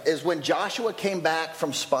juures, is when Joshua came back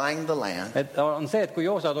from spying the land, et on see, et kui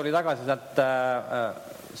Joosua tuli tagasi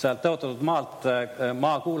sealt tõotatud maalt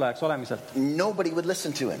maakuulajaks olemiselt, nobody would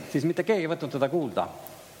listen to him. siis mitte keegi ei võtnud teda kuulda.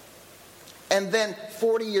 And then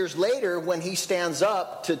 40 years later, when he stands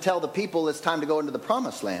up to tell the people it's time to go into the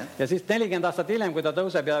promised land, ja siis 40 aastat hiljem, kui ta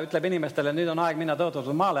tõuseb ja ütleb inimestele, nüüd on aeg minna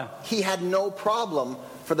tõotatud maale, he had no problem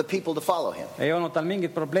for the people to follow him. ei olnud tal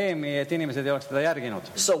mingit probleemi, et inimesed ei oleks teda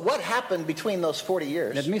järginud. So what happened between those 40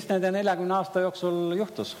 years? Et mis nende 40 aasta jooksul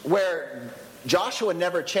juhtus? Where Joshua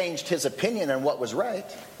never changed his opinion on what was right.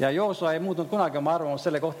 Ja Joosua ei muutnud kunagi oma arvamust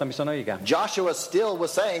selle kohta, mis on õige. Joshua still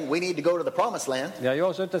was saying we need to go to the promised land. Ja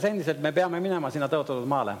Joosua ütles endiselt, me peame minema sinna tõotatud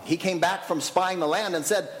maale. He came back from spying the land and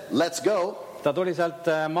said, let's go. Ta tuli sealt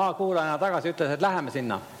maakuulajana tagasi, ütles, et läheme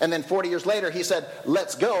sinna. And then 40 years later he said,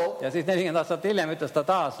 let's go. Ja siis 40 aastat hiljem ütles ta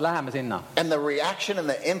taas, läheme sinna. And the reaction and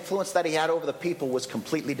the influence that he had over the people was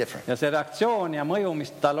completely different. Ja see reaktsioon ja mõju,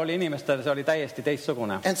 mis tal oli inimestele, see oli täiesti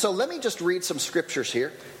teistsugune. And so let me just read some scriptures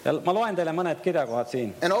here. Ja ma loen teile mõned kirjakohad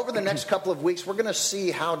siin. And over the next couple of weeks we're going to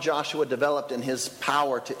see how Joshua developed in his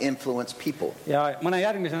power to influence people. Ja mõne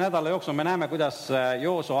järgmise nädala jooksul me näeme, kuidas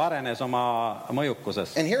Joosua arenes oma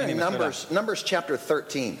mõjukuses. And here in Numbers chapter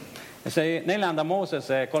 13. See 4.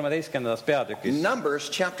 Moosese 13. peatükis. Numbers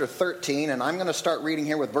chapter 13, and I'm going to start reading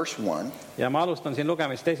here with verse 1. Ja ma alustan siin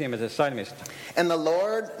lugemist esimesest salmist. And the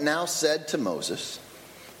Lord now said to Moses,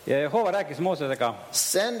 ja Jehova rääkis Moosesega,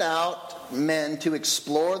 send out men to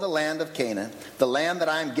explore the land of Canaan, the land that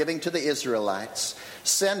I am giving to the Israelites.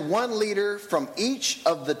 Send one leader from each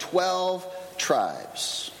of the 12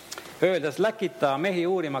 tribes. Öeldes läkita mehi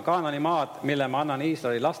uurima Kaanani maad, mille ma annan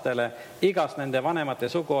Iisraeli lastele, igast nende vanemate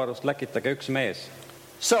suguharust läkitage üks mees.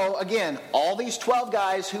 So again, all these 12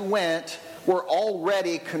 guys who went were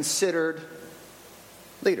already considered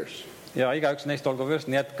leaders. Ja igaüks neist olgu vürst,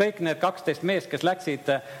 nii et kõik need 12 mees, kes läksid,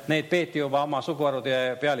 neid peeti juba oma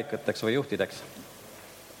suguharude pealikuteks või juhtideks.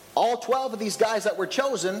 All 12 of these guys that were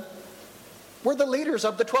chosen were the leaders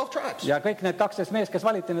of the 12 tribes. Ja kõik need 12 mees, kes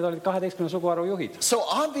valiti, need olid 12 suguharu juhid. So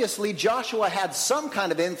obviously Joshua had some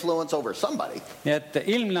kind of influence over somebody. Nii et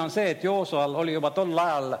ilmne on see, et Joosual oli juba tol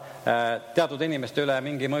ajal teatud inimeste üle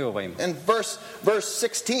mingi mõjuvõim. In verse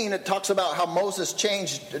 16 it talks about how Moses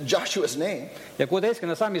changed Joshua's name. Ja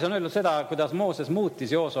 16. salmis on öeldud seda, kuidas Mooses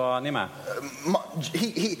muutis Joosua nime.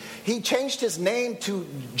 He changed his name to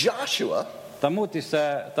Joshua. Ta muutis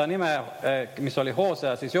ta nime, mis oli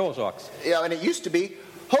Hoosea, siis Joosuaks. Yeah, and it used to be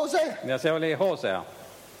Hosea. Ja see oli Hoosea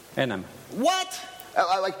ennem. What?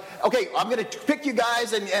 Like, okay, I'm going to pick you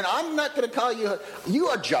guys, and I'm not going to call you, you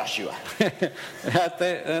are Joshua.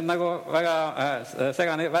 nagu väga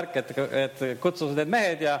segane värk, et kutsus need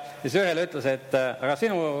mehed ja siis ühele ütles, et aga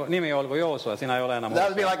sinu nimi olgu Joosua, sina ei ole enam. That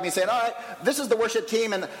would be like me saying, all right, this is the worship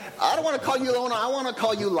team, and I don't want to call you Lona, I want to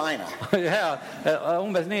call you Lina. Hea,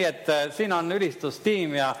 umbes nii, et siin on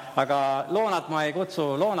ülistustiim ja aga Loonat ma ei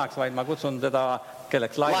kutsu Loonaks, vaid ma kutsun teda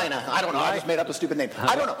kelleks? Lina. I don't know. I just made up a stupid name.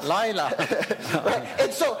 I don't know. Laila. Right?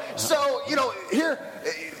 And so, you know, here,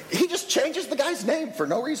 he just changes the guy's name for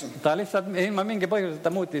no reason. Ta lihtsalt ilma mingi põhjuseta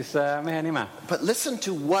muutis mehe nime. But listen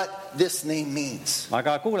to what this name means.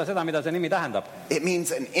 Aga kuula seda, mida see nimi tähendab. It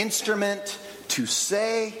means an instrument to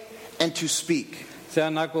say and to speak. See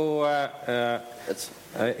on nagu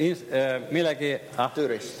millegi...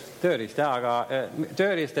 Tööriist, jah, aga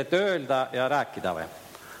tööriist, et öelda ja rääkida või?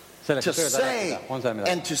 To say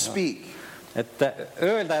and to speak. Et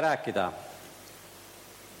öelda ja rääkida.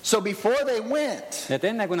 So before they went, et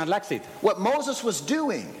enne kui nad läksid, what Moses was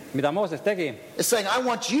doing, mida Mooses tegi, is saying, I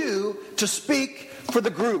want you to speak for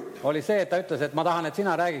the group. Oli see, et ta ütles, et ma tahan, et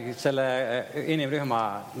sina räägiksid selle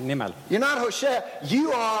inimrühma nimel. You're not Hosea,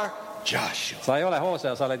 you are Joshua. Sa ei ole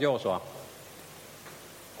Hosea, sa oled Joosua.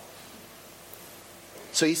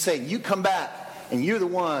 So he's saying, you come back. And you're the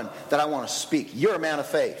one that I want to speak. You're a man of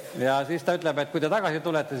faith. Ja siis ta ütleb, et kui te tagasi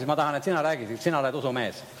tulete, siis ma tahan, et sina räägiksid, sina oled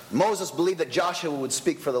usumees. Moses believed that Joshua would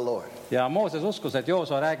speak for the Lord. Ja Mooses uskus, et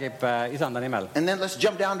Joosua räägib isanda nimel. And then let's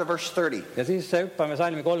jump down to verse 30. Ja siis hüppame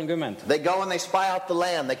salmi 30. They go and they spy out the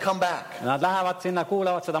land. They come back. Nad lähevad sinna,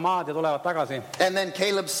 kuulavad seda maad ja tulevad tagasi. And then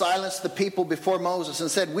Caleb silenced the people before Moses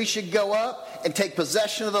and said, we should go up and take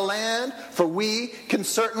possession of the land, for we can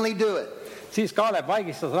certainly do it. Siis Kaaleb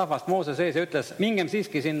vaigistas rahvast Moose sees ja ütles, mingem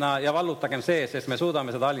siiski sinna ja vallutagem sees, sest me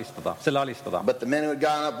suudame seda selle alistada. But the men who had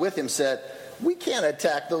gone up with him said, we can't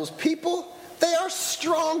attack those people. They are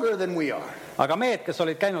stronger than we are. Aga mehed, kes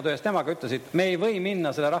olid käinud ühes temaga, ütlesid, me ei või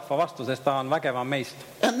minna selle rahva vastu, sest ta on vägevam meist.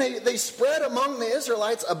 And they spread among the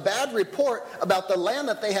Israelites a bad report about the land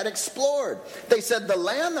that they had explored. They said, the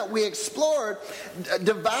land that we explored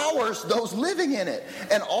devours those living in it.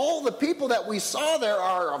 And all the people that we saw there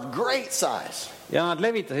are of great size. Ja nad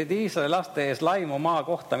levitasid Iisraeli laste ees laimu maa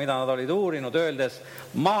kohta, mida nad olid uurinud, öeldes,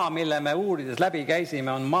 maa, mille me uurides läbi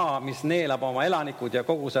käisime, on maa, mis neelab oma elanikud ja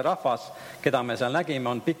kogu see rahvas, keda me seal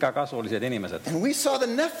nägime, on pikakasvulised inimesed. And we saw the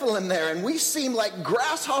Nephilim there, and we seemed like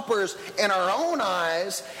grasshoppers in our own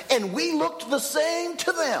eyes, and we looked the same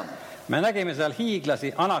to them. Me nägime seal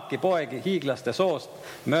hiiglasi, Anaki poegi hiiglaste soost.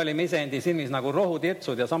 Me olime iseendi silmis nagu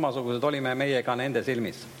rohutirtsud ja samasugused olime meiega nende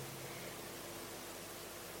silmis.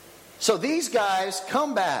 So these guys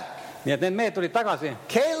come back. Nii et need mehed tulid tagasi.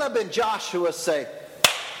 Caleb and Joshua say,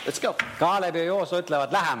 let's go. Kaaleb ja Joosua ütlevad,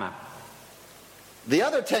 läheme. The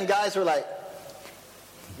other 10 guys are like,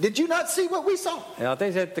 did you not see what we saw? Ja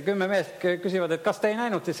teised 10 meest küsivad, et kas te ei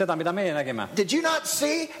näinud siis seda, mida meie nägime? Did you not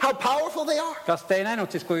see how powerful they are? Kas te ei näinud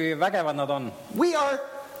siis, kui vägevad nad on? We are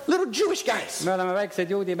little Jewish guys. Me oleme väiksed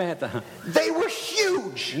juudi mehed. They were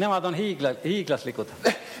huge. Nemad on hiiglaslikud.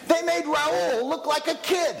 They made Raul look like a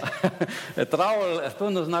kid. Et Raul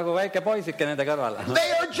tundus nagu väike poisike nende kõrval.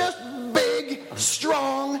 They are just big,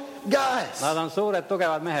 strong guys. Nad on suured,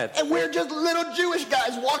 tugevad mehed. And we're just little Jewish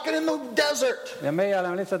guys walking in the desert. Ja meie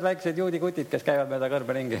oleme lihtsalt väiksed juudi kutid, kes käivad mööda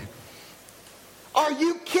kõrbe ringi. Are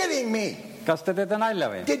you kidding me? Kas te teete nalja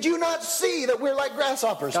või? Did you not see that we're like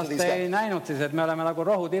grasshoppers to these guys? Kas te ei näinud siis, et me oleme nagu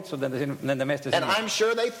rohutirtsud nende meeste silmis? And I'm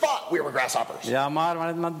sure they thought we were grasshoppers. Ja ma arvan,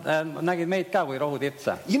 et nad nägid meid ka kui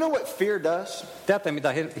rohutirtse. You know what fear does? Teate,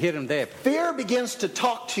 mida hirm teeb? Fear begins to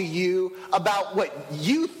talk to you about what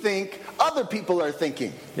you think other people are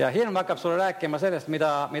thinking. Ja hirm hakkab sulle rääkima sellest,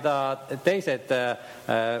 mida teised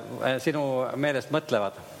sinu meelest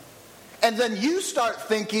mõtlevad. And then you start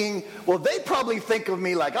thinking, well, they probably think of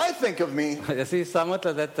me like I think of me. Ja siis sa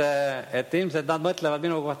mõtled, et ilmselt nad mõtlevad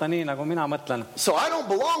minu kohta nii, nagu mina mõtlen. So I don't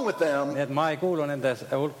belong with them. Et ma ei kuulu nende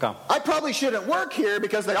hulka. I probably shouldn't work here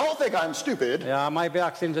because they all think I'm stupid. Ja ma ei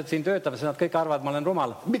peaks ilmselt siin töötama, sest nad kõik arvavad, ma olen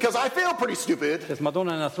rumal. Because I feel pretty stupid. Sest ma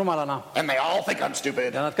tunnen ennast rumalana. And they all think I'm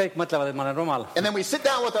stupid. Ja nad kõik mõtlevad, et ma olen rumal. And then we sit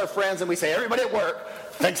down with our friends and we say, everybody at work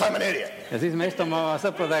thinks I'm an idiot. Ja siis me istume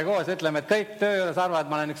sõpradega koos ja ütleme, et kõik töö juures arvavad,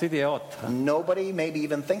 et ma olen üks idioot. Nobody maybe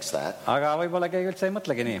even thinks that. Aga võib-olla keegi üldse ei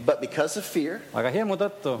mõtlegi nii. But because of fear, aga hirmu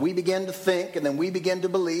tõttu, we begin to think and then we begin to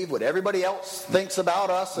believe what everybody else thinks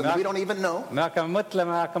about us and we don't even know. Me hakkame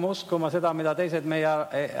mõtlema ja hakkame uskuma seda, mida teised meie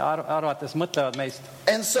arvates mõtlevad meist.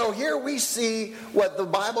 And so here we see what the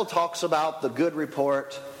Bible talks about, the good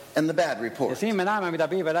report and the bad report. Ja siin me näeme,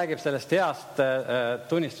 mida Piibel räägib sellest heast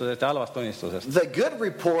tunnistusest ja halvast tunnistusest. The good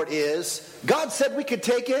report is God said we could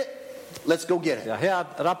take it let's go get it. ja hea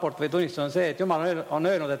raport või tunnistus on see, et Jumal on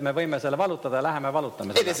öelnud, et me võime selle valutada ja läheme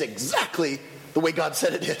valutame It seda. is exactly the way God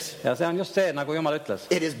said it is. Ja see on just see, nagu Jumal ütles.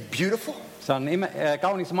 It is beautiful. See on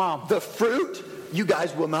kaunis maa. The fruit, you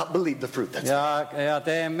guys will not believe the fruit that's Ja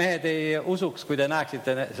te mehed ei usuks, kui te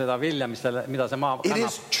näeksite seda vilja, mida see maa It kannab.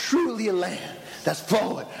 is truly a land that's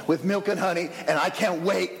flowing with milk and honey, and I can't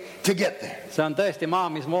wait to get there. See on tõesti maa,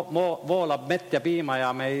 mis voolab mett ja piima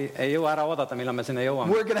ja me ei jõua ära oodata, millal me sinna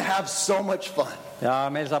jõuame. We're going to have so much fun. Ja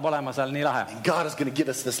meil saab olema seal nii lahe. God is going to give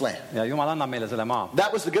us this land. Ja Jumal annab meile selle maa.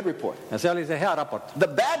 That was the good report. Ja see oli see hea raport. The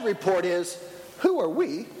bad report is, who are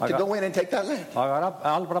we to go in and take that land? Aga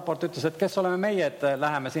halb raport ütles, et kes oleme meie, et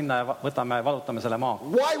läheme sinna ja valutame selle maa.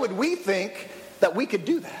 Why would we think that we could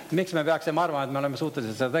do that? Miks me peaksime arvama, et me oleme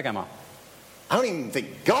suutelised seda tegema? I don't even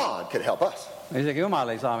think God could help us. Isegi Jumal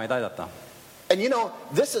ei saa meid aidata. And you know,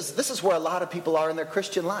 this is where a lot of people are in their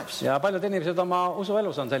Christian lives. Ja paljud inimesed oma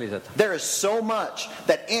usuelus on sellised. There is so much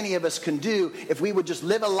that any of us can do if we would just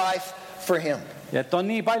live a life for Him. Ja et on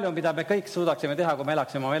nii palju, mida me kõik suudaksime teha, kui me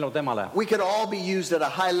elaksime oma elu temale. We could all be used at a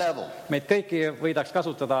high level. Meid kõiki võidaks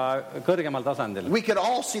kasutada kõrgemal tasandil. We could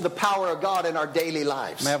all see the power of God in our daily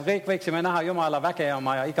lives. Me kõik võiksime näha Jumala väge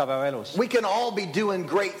oma igapäevaelus. We can all be doing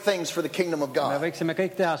great things for the kingdom of Me God. võiksime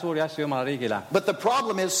kõik teha suuri asju Jumala riigile. But the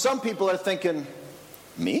problem is some people are thinking,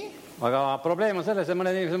 me? Aga probleem on selles, et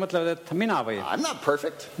mõned inimesed mõtlevad, et mina või? I'm not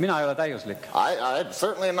perfect. Mina ei ole täiuslik. I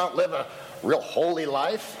certainly not live a real holy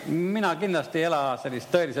life. Mina kindlasti ei ela sellist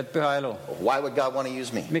tõeliselt püha elu. Why would God want to use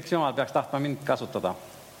me? Miks Jumal peaks tahtma mind kasutada?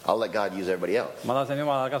 I'll let God use everybody else. Ma lasen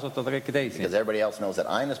Jumalal kasutada kõiki teisi, Because everybody else knows that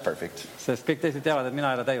Ain is perfect. sest kõik teised teavad, et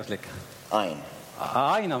mina ei ole täiuslik. Ain.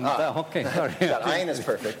 Ain on, okei, sorry. That Ain is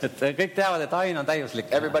perfect. Et kõik teavad, et Ain on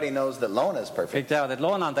täiuslik. Everybody knows that Lona is perfect. Kõik teavad, et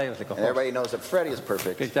Loona on täiuslik. And everybody knows that Freddie is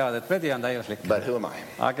perfect. Kõik teavad, et Fredi on täiuslik. But who am I?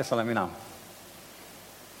 Aga kes olen mina?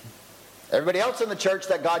 Everybody else in the church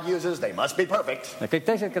that God uses, they must be perfect. Ja kõik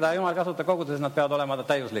teised, keda Jumal kasutab koguduses, nad peavad olema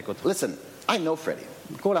täiuslikud. Listen, I know Freddie.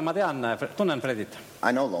 Kuule, ma tunnen Fredit.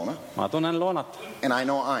 I know Lona. Ma tunnen Loonat And I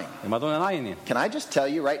know Ain. ja ma tunnen Aini. Can I just tell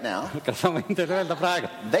you right now, Kas ma võin teile öelda praegu,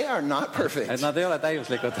 they are not perfect. et nad ei ole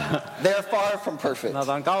täiuslikud? They are far from perfect. Nad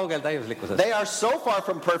on kaugel täiuslikkusest. They are so far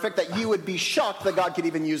from perfect that you would be shocked that God could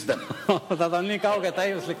even use them. Nad on nii kaugel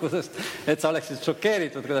täiuslikkusest, et sa oleksid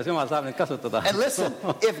šokeeritud, kuidas Jumal saab neid kasutada. And listen,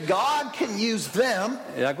 if God can use them,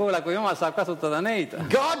 Ja kuule, kui Jumal saab kasutada neid,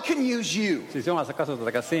 God can use you. siis Jumal saab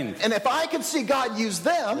kasutada ka sind. And if I can see God use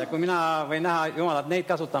them, Ja kui mina võin näha Jumalat neid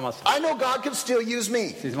kasutamas, I know God can still use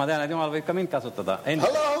me. siis ma tean, et Jumal võib ka mind kasutada.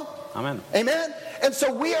 Hello? Amen. Amen? And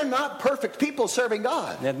so we are not perfect people serving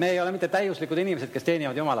God. Nii et me ei ole mitte täiuslikud inimesed, kes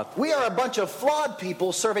teenivad Jumalat. We are a bunch of flawed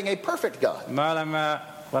people serving a perfect God. Me oleme,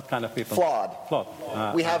 what kind of people? Flawed. Flawed.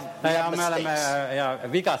 We have Ja me oleme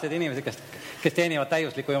mistakes. vigased inimesed, kes teenivad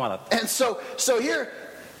täiuslikku Jumalat. And so here,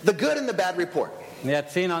 the good and the bad report. Nii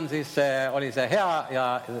et siin on siis, oli see hea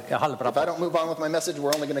ja halb If I raport. don't move on with my message,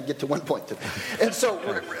 we're only going to get to one point. And so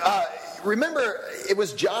remember, it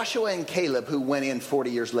was Joshua and Caleb who went in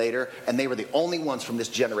 40 years later, and they were the only ones from this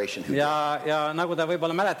generation who did. Ja nagu te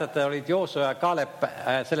võib-olla mäletate, olid Joosua ja Kaalep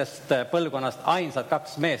sellest põlvkonnast ainsad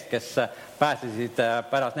kaks meest, kes pääsesid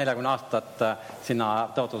pärast 40 aastat sinna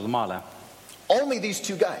tõotatud maale. Only these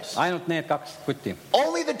two guys. Ainult need kaks kutti.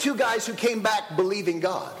 Only the two guys who came back believing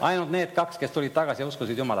God. Ainult need kaks, kes tulid tagasi ja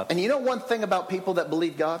uskusid Jumalat. And you know one thing about people that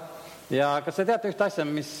believe God? Ja kas te teate ühte asja,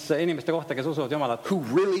 mis inimeste kohta, kes usuvad Jumalat, Who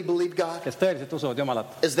really believe God? kes tõeliselt usuvad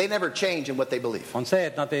Jumalat, Is they never change in what they believe. on see,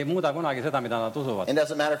 et nad ei muuda kunagi seda, mida nad usuvad. It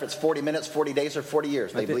doesn't matter if it's 40 minutes, 40 days, or 40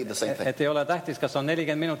 years. They believe the same thing. Et ei ole tähtis, kas on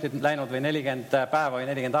 40 minutit läinud või 40 päeva või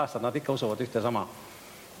 40 aastat, nad ikka usuvad ühte sama.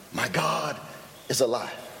 My God is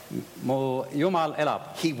alive. Mu Jumal elab,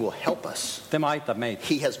 He will help us. tema aitab meid.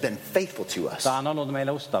 He has been faithful to us. Ta on olnud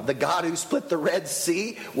meile ustav. The God who split the Red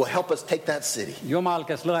Sea will help us take that city. Jumal,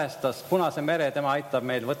 kes lõhestas Punase mere, tema aitab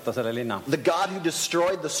meil võtta selle linna. The God who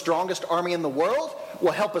destroyed the strongest army in the world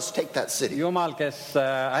will help us take that city. Jumal, kes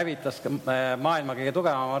hävitas maailma kõige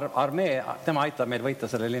tugevama armee, tema aitab meil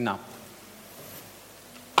võita selle linna.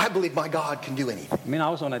 I believe my God can do anything. Mina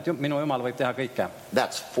usun, et minu Jumal võib teha kõike.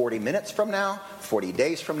 That's 40 minutes from now, 40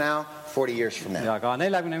 days from now, 40 years from now. Ja ka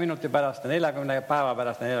 40 minuti pärast, 40 päeva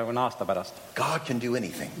pärast, 40 aasta pärast. God can do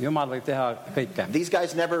anything. Jumal võib teha kõike. These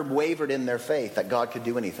guys never wavered in their faith that God could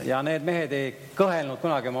do anything. Ja need mehed ei kõhelnud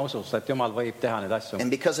kunagi oma usus, et Jumal võib teha neid asju. And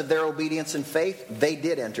because of their obedience and faith, they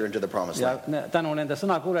did enter into the promised Ja land. tänu nende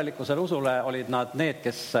sõnakuulelikkusele usule olid nad need,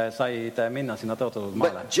 kes said minna sinna tõotatud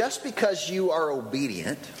maale. But just because you are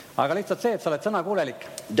obedient Aga lihtsalt see, et sa oled sõnakuulelik,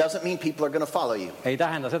 doesn't mean people are going to follow you. ei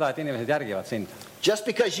tähenda seda, et inimesed järgivad sind. Just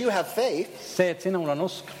because you have faith see, et sinul on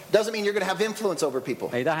usk, doesn't mean you're going to have influence over people.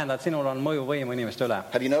 ei tähenda, et sinul on mõjuvõimu inimeste üle.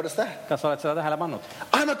 Have you noticed that? Kas sa oled seda tähele pannud?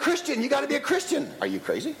 I'm a Christian. You got to be a Christian. Are you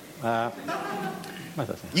crazy?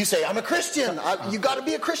 You say, I'm a Christian. You got to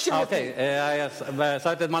be a Christian with Okei, ja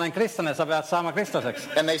sa ütled, ma olen kristlane, sa pead saama kristlaseks.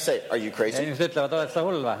 me. And they say, are you Ja crazy? inimesed ütlevad, oled sa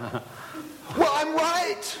hull või? Well, I'm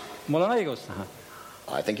right. Mul on õigus.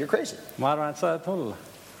 I think you're crazy. Ma arvan, et sa oled hull.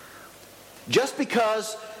 Just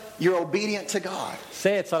because you're obedient to God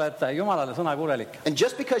See, et sa oled Jumalale sõnakuulelik. and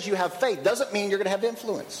just because you have faith doesn't mean you're going to have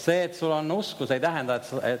influence. See, et sul on usku, see ei tähenda,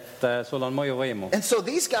 et sul on mõjuvõimu. And so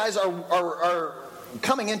these guys are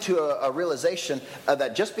coming into a realization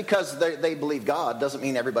that just because they believe God doesn't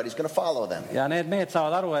mean everybody's going to follow them. Ja need mehed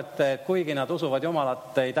saavad aru, et kuigi nad usuvad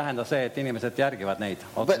Jumalat, ei tähenda see, et inimesed järgivad neid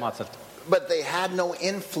automaatselt. But they had no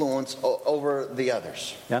influence over the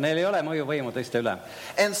others. Ja neil ei ole mõjuvõimu teiste üle.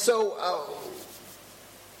 And so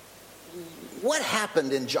what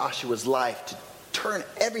happened in Joshua's life to turn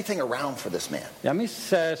everything around for this man? Ja mis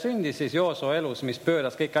sündis siis Joosua elus, mis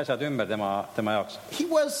pööras kõik asjad ümber tema jaoks? He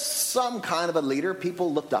was some kind of a leader.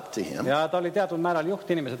 People looked up to him. Ja ta oli teatud määral juht,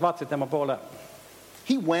 inimesed vaatasid tema poole.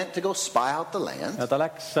 He went to go spy out the land. Ja ta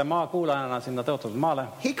läks maakuulajana sinna tõotatud maale.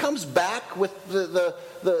 He comes back with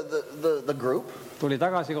the group. Tuli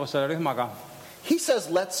tagasi koos selle rühmaga He says,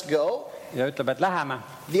 let's go. ja ütleb, et läheme.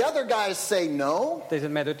 The other guys say no. Teised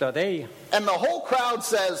mehed ütlevad ei. And the whole crowd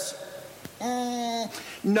says,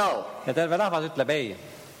 no. Ja terve rahvas ütleb ei.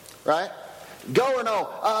 Right? Go or no?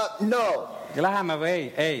 No. Ja läheme või ei?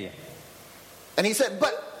 Ei. And he said,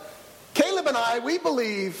 but Caleb and I, we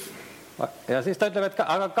believe. Ja siis ta ütleb, et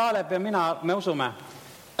aga Kaaleb ja mina, me usume.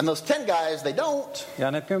 And those 10 guys, they don't.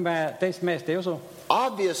 Ja need 10 teist meest ei usu.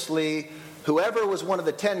 Obviously, whoever was one of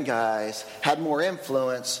the 10 guys had more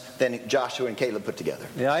influence than Joshua and Caleb put together.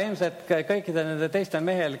 Ja ilmselt kõikide nende teistel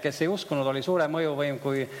mehel, kes ei uskunud, oli suurem mõjuvõim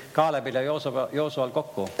kui Kaalebil ja Joosual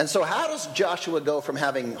kokku. And so how does Joshua go from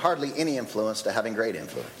having hardly any influence to having great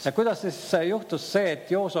influence? Ja kuidas siis juhtus see, et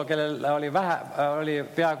Joosua, kellel oli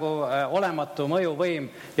peaaegu olematu mõjuvõim,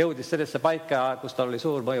 jõudis sellesse paika, kus tal oli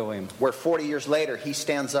suur mõjuvõim? Where 40 years later he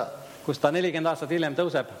stands up. Kus ta 40 aastat hiljem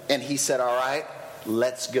tõuseb. And he said, all right,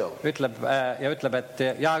 let's go. Ütleb, et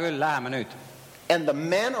jaa küll, läheme nüüd. And the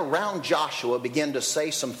men around Joshua begin to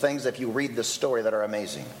say some things, if you read this story, that are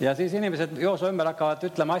amazing. Ja siis inimesed Joosua ümber hakkavad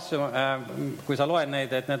ütlema asju, kui sa loed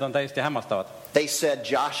neid, et need on täiesti hämmastavad. They said,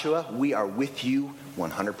 Joshua, we are with you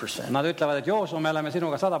 100%. Nad ütlevad, et Joosua, me oleme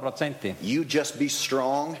sinuga 100%. You just be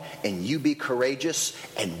strong and you be courageous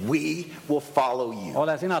and we will follow you.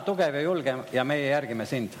 Ole sina tugev ja julge ja meie järgime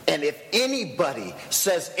sind. And if anybody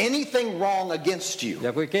says anything wrong against you,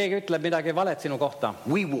 Ja kui keegi ütleb midagi valet sinu kohta,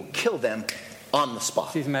 we will kill them on the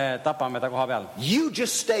spot. siis me tapame ta koha peal. You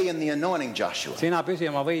just stay in the anointing, Joshua. Sina püsi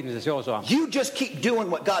oma võidmises, Joosua. You just keep doing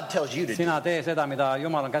what God tells you to do. Sina tee seda, mida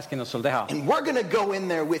Jumal on käskinud sul teha. And we're going to go in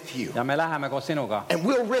there with you. Ja me läheme koos sinuga. And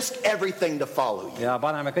we'll risk everything to follow you. Ja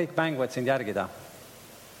paneme kõik mängu, et sind järgida.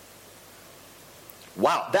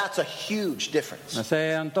 Wow, that's a huge difference.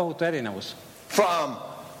 See on tohutu erinevus. From,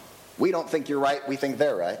 we don't think you're right, we think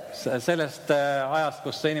they're right. Sellest ajast,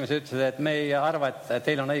 kus inimesed ütlesid, et me ei arva, et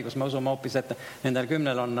teil on õigus, me usume hoopis, et nendel 10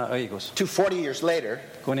 on õigus. To 40 years later,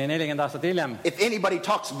 Kuni 40 aastat hiljem, if anybody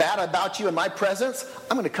talks bad about you in my presence,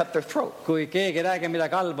 I'm going to cut their throat. kui keegi räägib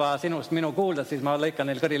midagi halba sinust minu kuulda, siis ma lõikan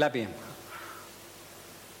neil kõri läbi.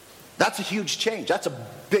 That's a huge change. That's a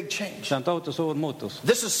big change. See on tohutu suur muutus.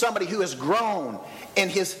 This is somebody who has grown in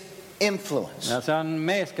his influence. Ja see on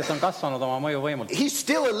mees, kes on kasvanud oma mõjuvõimult. He's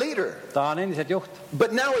still a leader, Ta on endiselt juht,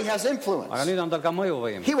 but now he has aga influence. nüüd on tal ka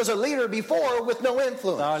mõjuvõim. He was a leader before with no Ta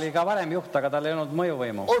influence, oli ka varem juht, aga tal ei olnud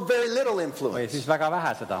mõjuvõimu. or very little Või influence. siis väga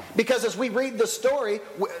vähe seda. Because as we read the story,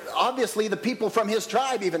 obviously the people from his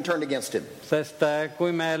tribe even turned against him. Sest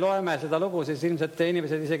kui me loeme seda lugu, siis ilmselt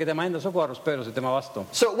inimesed isegi tema enda suguharust pöörusid tema vastu.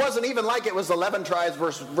 So it wasn't even like it was 11 tribes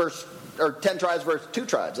or 10 tribes versus 2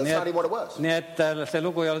 tribes. That's not even what it was. Nii et see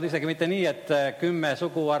lugu ei olnud isegi mitte nii, et 10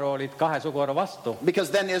 suguharu olid 2 suguharu vastu.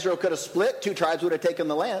 Because then Israel could have split, 2 tribes would have taken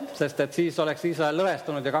the land. Sest et siis oleks Iisrael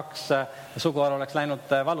lõhestunud ja 2 suguharu oleks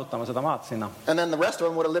läinud vallutama seda maad sinna. And then the rest of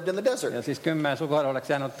them would have lived in the desert. Ja siis 10 suguharu oleks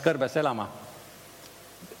jäänud kõrbesse elama.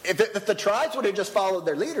 If the tribes would have just followed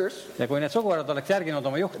their leaders, Ja kui need suguharud oleks järginud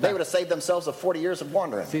oma juhte, they would have saved themselves of 40 years of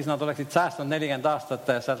wandering. siis nad oleksid säästnud 40 aastat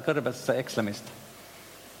sealt kõrbesse ekslemist.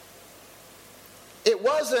 It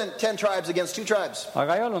wasn't 10 tribes against 2 tribes.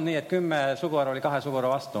 Aga ei olnud nii, et 10 suguharu oli 2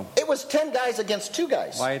 suguharu vastu, It was 10 guys against 2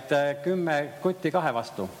 guys. vaid 10 kutti 2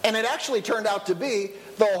 vastu. And it actually turned out to be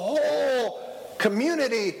the whole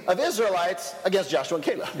community of Israelites against Joshua and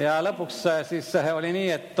Caleb. ja lõpuks siis oli nii,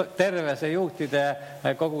 et terve see juutide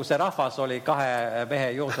kogu see rahvas oli kahe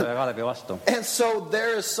mehe Joosua ja Kaalebi vastu. And so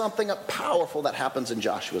there is something powerful that happens in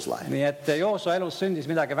Joshua's life. nii et Joosua elus sündis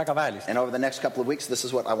midagi väga väelist. And over the next couple of weeks, this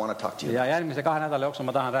is what I want to talk to you ja järgmise 2 nädala jooksul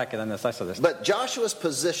ma tahan rääkida nendest asjadest. But Joshua's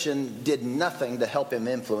position did nothing to help him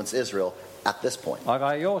influence Israel at this point.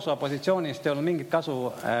 aga Joosua positsioonist ei olnud mingit kasu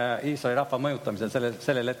Iisraeli rahva mõjutamisel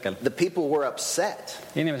sellel hetkel. The people were upset.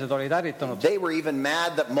 inimesed olid ärritunud. They were even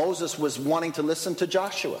mad that Moses was wanting to listen to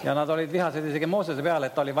Joshua. ja nad olid vihased isegi Moosese peale,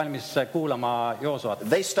 et ta oli valmis kuulama Joosuat.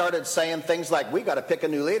 They started saying things like, we got to pick a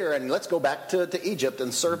new leader and let's go back to Egypt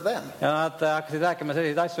and serve them. ja nad hakkasid rääkima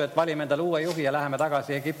selliseid asju, et valime endale uue juhi ja läheme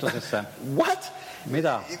tagasi Egiptusesse. What?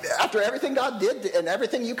 mida? After everything God did and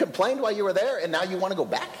everything you complained while you were there and now you want to go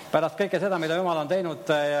back? pärast kõike seda, mida Jumal on teinud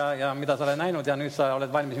ja mida sa oled näinud ja nüüd sa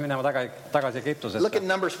oled valmis minema tagasi Egiptusesse. Look at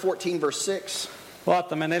Numbers 14 verse 6.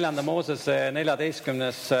 vaatame 4. Moosese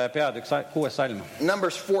 14. peatükk 6. salm.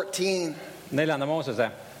 Numbers 14 4.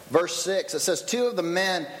 Moosese verse 6. It says, 2 of the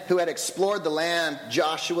men who had explored the land,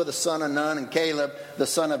 Joshua the son of Nun and Caleb the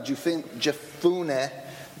son of Jephunneh,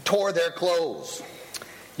 tore their clothes.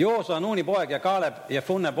 Joosua, Nuuni poeg ja Kaaleb ja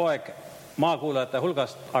Funne poeg maakuulajate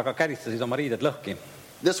hulgast, aga käristasid oma riided lõhki.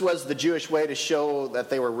 This was the Jewish way to show that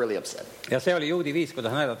they were really upset. ja see oli juudi viis,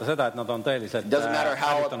 kuidas näidata seda, et nad on tõeliselt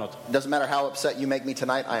ärritunud. Doesn't matter how upset you make me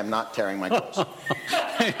tonight, I am not tearing my clothes.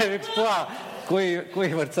 ükspuha,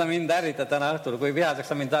 kuivõrd sa mind ärritad täna õhtul, kui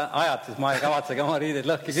vihaseks sa mind ajad, siis ma ei kavatsegi oma riideid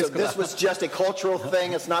lõhki So kiskuda. this was just a cultural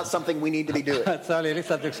thing. It's not something we need to be doing. et see oli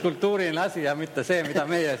lihtsalt üks kultuuriline asi ja mitte see, mida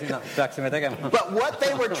meie siin peaksime tegema. But what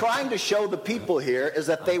they were trying to show the people here is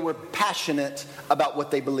that they were passionate about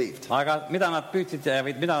what they believed. aga mida nad püüdsid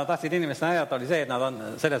või mida nad tahtsid inimestele näidata, oli see, et nad on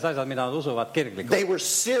selles asjas, mida nad usuvad, kirglikud. They were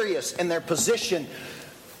serious in their position.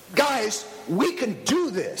 Guys, we can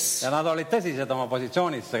do this. ja nad olid tõsised oma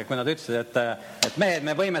positsioonis, kui nad ütlesid, et mehed,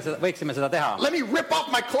 me võiksime seda teha. Let me rip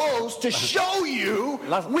off my clothes to show you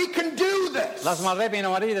we can do this. las ma rebin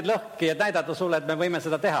oma riided lõhki, et näidata sulle, et me võime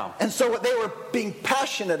seda teha. And so they were being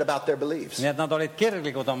passionate about their beliefs. nii et nad olid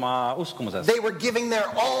kirglikud oma uskumuses. They were giving their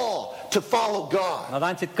all to follow God. Nad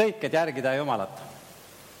andsid kõik, et järgida Jumalat.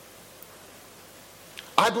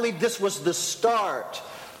 I believe this was the start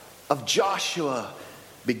of Joshua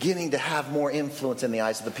beginning to have more influence in the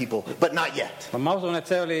eyes of the people, but not yet. ma usun, et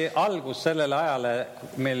see oli algus sellele ajale,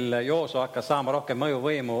 mil Joosua hakkas saama rohkem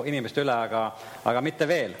mõjuvõimu inimeste üle, aga mitte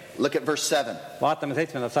veel. Look at verse 7. vaatame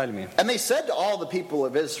 7. salmi. And they said to all the people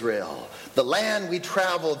of Israel, the land we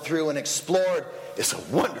traveled through and explored is a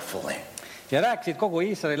wonderful land. ja rääkisid kogu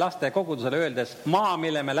Iisraeli laste kogudusele öeldes, maa,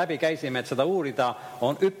 mille me läbi käisime, et seda uurida,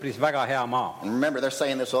 on üpris väga hea maa. And remember, they're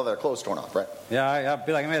saying this while their clothes torn off, right? ja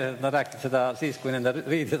pidage meeles, et nad rääkisid seda siis, kui nende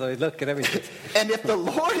riided olid lõhki rebitud. And if the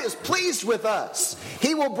Lord is pleased with us,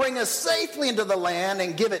 he will bring us safely into the land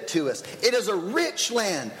and give it to us. It is a rich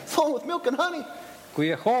land, full with milk and honey. kui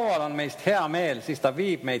Jehooval on meist hea meel, siis ta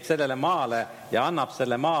viib meid sellele maale ja annab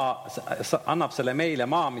selle meile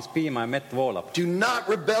maa, mis piima ja mett voolab. Do not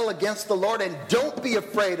rebel against the Lord and don't be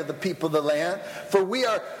afraid of the people of the land, for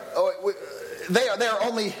they are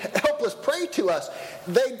only helpless prey to us.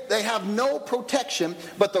 They have no protection,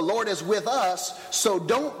 but the Lord is with us, so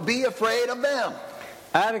don't be afraid of them.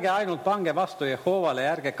 ärge ainult pange vastu Jehoovale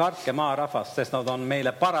ja ärge kartke maarahvast, sest nad on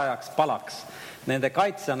meile parajaks palaks. Nende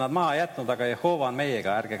kaitse on nad maha jätnud, aga Jehoova on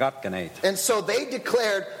meiega, ärge kartke neid. And so they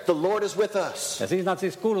declared, the Lord is with us. ja siis nad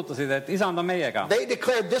kuulutasid, et isand on meiega. They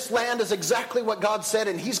declared this land is exactly what God said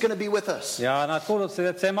and he's going to be with us. ja nad kuulutasid,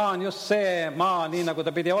 et see maa on just see maa, nii nagu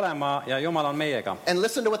ta pidi olema ja Jumal on meiega. And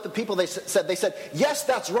listen to what the people they said, yes,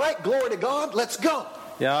 that's right, glory to God, let's go.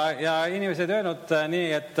 ja inimesed öelnud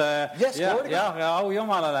nii, et Yes, ja au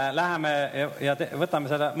Jumalale, läheme ja võtame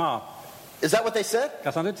selle maa. Is that what they said?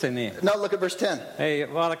 kas nad ütlesid nii? No, look at verse 10. ei,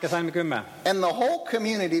 vaadake salmi 10. And the whole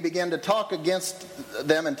community began to talk against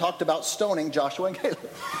them and talked about stoning Joshua and Caleb.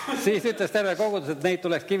 siis ütles terve kogudus, et neid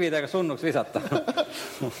tuleks kividega surnuks visata.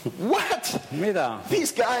 What? mida?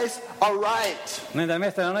 These guys are right. Nendel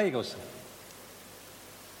meestel on õigus.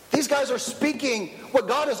 These guys are speaking what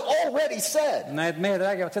God has already said. Need mehed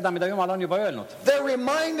räägivad seda, mida Jumal on juba öelnud. They're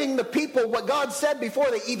reminding the people what God said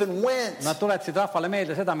before they even went. Nad tuletasid rahvale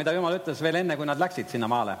meelde seda, mida Jumal ütles veel enne, kui nad läksid sinna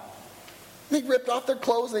maale. They ripped off their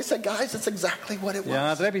clothes. They said, guys, it's exactly what it ja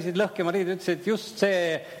nad was. rebisid lõhki oma riided, ütlesid, just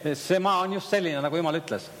see maa on just selline, nagu Jumal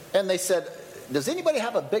ütles. And they said, does anybody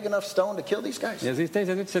have a big enough stone to kill these guys? ja siis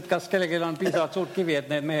teised ütlesid, kas kellelgi on piisavalt suurt kivi, et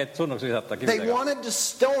need mehed surnuks visata They kividega. wanted to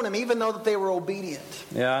stone him even though that they were obedient.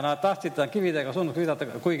 ja nad tahtsid ta kividega surnuks visata,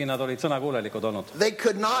 kuigi nad olid sõnakuulelikud olnud. They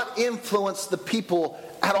could not influence the people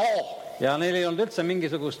at all. Ja neil ei olnud üldse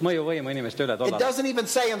mingisugust mõjuvõimu inimeste üle It tollal. doesn't even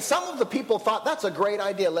say, and some of the people thought, that's a great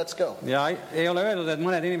idea, let's go. Ja ei ole öeldud, et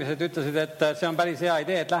mõned inimesed ütlesid, et see on päris hea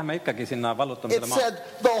idee, et lähme ikkagi sinna It vallutamisele maa. said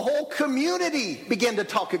the whole community began to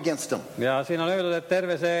talk against them. Ja siin on öeldud, et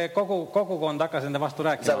terve see kogukond hakkas nende vastu Is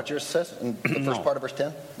that rääkima. what yours says in the No. first part of verse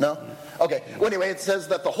 10? No? Okay. Well, anyway, it says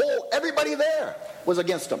that everybody there was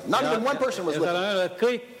against them. Not even one person was ja with seal them. on öeldud, et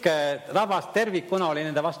kõik rahvas tervikuna oli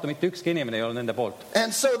nende vastu, mitte ükski inimene ei olnud nende poolt.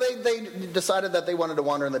 And so they decided that they wanted to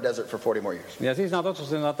wander in the desert for 40 more years. Ja siis nad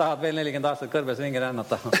otsustasid, et nad tahavad veel 40 aastat kõrbes ringi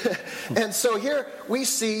rännata. And so here we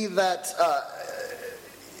see that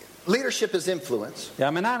leadership is influence.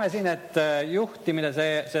 Ja me näeme siin, et juhtimine,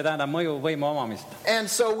 see tähendab mõju võimu omamist. And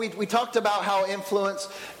so we talked about how influence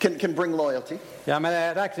can bring loyalty. Ja me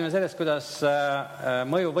rääkisime sellest, kuidas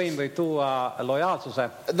mõjuvõim võib tuua lojaalsuse.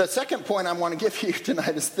 The second point I want to give you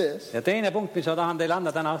tonight is this. Ja teine punkt, mis ma tahan teile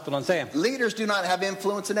anda täna õhtul, on see, Leaders do not have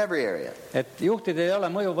influence in every area. et juhtidel ei ole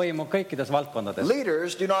mõjuvõimu kõikides valdkondades.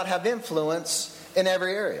 Leaders do not have influence in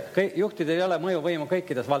every area. Juhtidel ei ole mõjuvõimu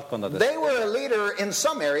kõikides valdkondades. They were a leader in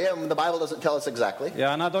some area, and the Bible doesn't tell us exactly.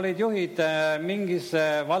 Ja nad olid juhid mingis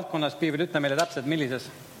valdkonnas, piibel ütle meile täpselt millises.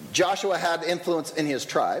 Joshua had influence in his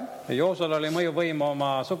tribe, Joosol oli mõjuvõim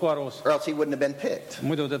oma suguharus, or else he wouldn't have been picked.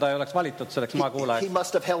 muidu teda ei oleks valitud selleks He maakuulajaks.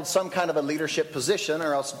 must have held some kind of a leadership position,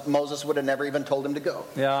 or else Moses would have never even told him to go.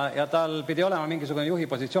 Ja tal pidi olema mingisugune juhi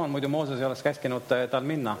positsioon, muidu Mooses ei oleks käskinud tal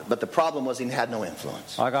minna. But the problem was he had no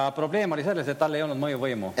influence, Aga probleem oli selles, et tal ei olnud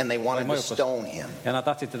mõjuvõimu. and they wanted to Mõjukust. stone him. Ja nad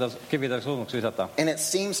tahtsid teda kividega surnuks visata. And it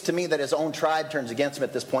seems to me that his own tribe turns against him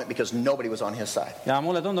at this point because nobody was on his side. Ja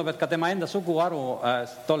mulle tundub, et ka tema enda suguharu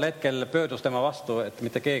tol hetkel pöördus tema vastu, et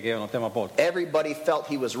mitte keegi ei olnud tema poolt. Everybody felt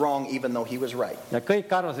he was wrong even though he was right. Ja kõik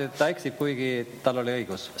arvasid, et ta eksib, kuigi tal oli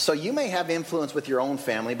õigus. So you may have influence with your own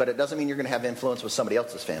family, but it doesn't mean you're going to have influence with somebody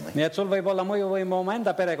else's family. Nii et sul võib olla mõjuvõimu oma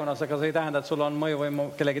enda perekonnas, aga see ei tähenda, et sul on mõjuvõimu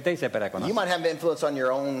kellegi teise You perekonnas. might have influence on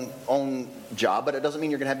your own job, but it doesn't mean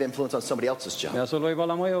you're going to have influence on somebody else's job. Ja sul võib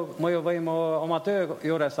olla mõjuvõimu oma töö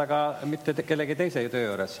juures, aga mitte kellegi teise töö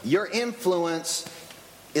juures. Your influence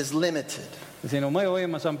is limited. Sinu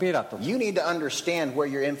mõjuvõimus on piiratud. You need to understand where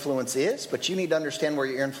your influence is, but you need to understand where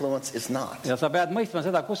your influence is not. Ja sa pead mõistma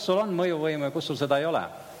seda, kus sul on mõjuvõimu ja kus sul seda ei ole.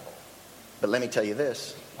 But let me tell you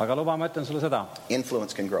this, Aga luba, ma ütlen sulle seda.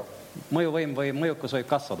 influence can grow. Mõjuvõim või mõjukus võib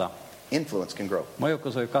kasvada. Influence can grow.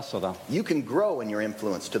 Mõjukus võib kasvada. You can grow in your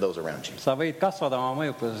influence to those around you. Sa võid kasvada oma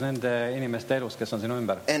mõjukuses nende inimeste elus, kes on sinu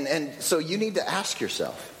ümber. And so you need to ask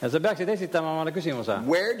yourself, Ja sa peaksid esitama omale küsimuse,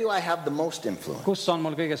 where do I have the most influence? kus on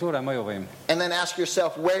mul kõige suurem mõjuvõim? And then ask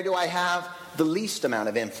yourself, where do I have the least amount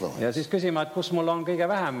of influence? Ja siis küsima, et kus mul on kõige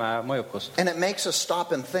vähem mõjukust. And it makes us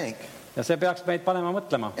stop and think, Ja see peaks meid panema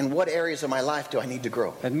mõtlema, in what areas of my life do I need to grow?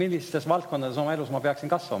 et millistes valdkondades oma elus ma peaksin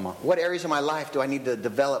kasvama. What areas of my life do I need to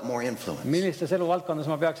develop more influence? Millistes eluvaldkondades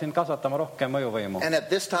ma peaksin kasvatama rohkem mõjuvõimu. And at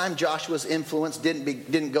this time, Joshua's influence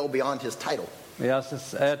didn't go beyond his title. Ja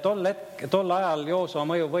siis tol ajal Joosua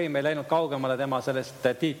mõjuvõim ei läinud kaugemale tema sellest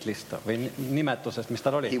tiitlist või nimetusest, mis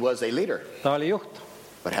tal He oli. was a leader, Ta oli juht,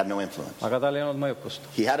 but had no influence. aga tal ei olnud mõjukust.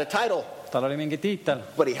 He had a title, Tal oli mingi tiitel,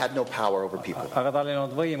 but he had no power over people. aga tal ei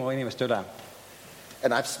olnud võimu inimeste üle.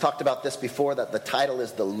 And I've talked about this before, that the title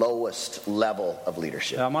is the lowest level of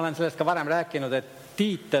leadership. Ja ma olen sellest ka varem rääkinud, et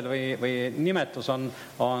tiitel või nimetus on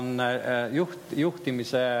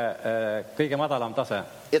juhtimise kõige madalam tase.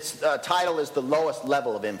 Its title is the lowest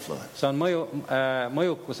level of influence. See on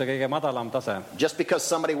mõjukuse kõige madalam tase. Just because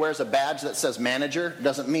somebody wears a badge that says manager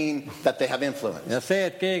doesn't mean that they have influence. Ja see,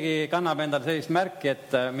 et keegi kannab endale sellist märki,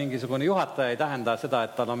 et mingisugune juhataja ei tähenda seda,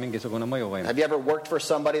 et tal on mingisugune mõjuvõim. Have you ever worked for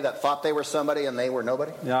somebody that thought they were somebody and they were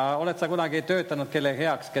nobody? Ja oled sa kunagi töötanud kellegi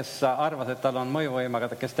heaks, kes arvas, et tal on mõjuvõim, aga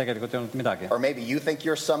kes tegelikult ei olnud midagi? Or maybe you think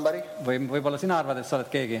you're somebody Või võib-olla sina arvad, et sa oled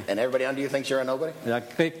keegi and everybody under you thinks you're a nobody? ja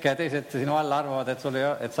kõik teised sinu alla arvavad,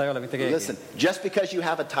 et sa ei ole mitte keegi. Listen, just because you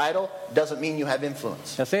have a title doesn't mean you have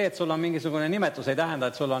influence. Ja see, et sul on mingisugune nimetus, ei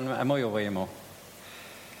tähenda, et sul on mõjuvõimu.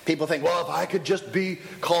 People think, well, if I could just be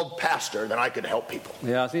called pastor, then I could help people.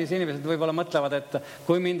 Ja siis inimesed võib-olla mõtlevad, et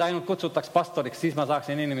kui mind ainult kutsutaks pastoriks, siis ma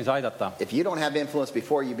saaksin inimesi aidata. If you don't have influence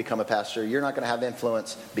before you become a pastor, you're not going to have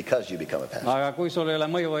influence because you become a pastor. Aga kui sul ei ole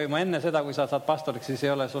mõjuvõimu enne seda, kui sa saad pastoriks, siis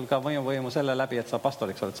ei ole sul ka mõjuvõimu selle läbi, et sa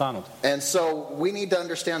pastoriks oled saanud. And so we need to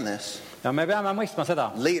understand this. Ja me peame mõistma seda.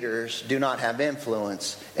 Leaders do not have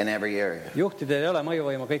influence in every area. Juhtidel ei ole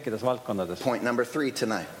mõjuvõimu kõikides valdkondades. Point number 3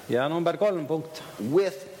 tonight. Ja number 3 punkt.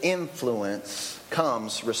 With influence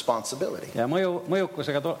comes responsibility. Ja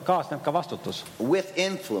mõjukusega kaasneb ka vastutus. With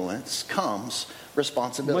influence comes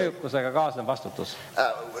responsibility. Mõjukusega kaasneb vastutus.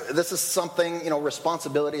 This is something,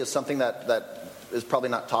 responsibility is something that is probably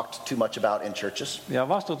not talked too much about in churches. Ja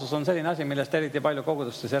vastutus on selline asi, millest eriti palju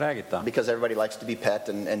kogudustes ei räägita. Because everybody likes to be pet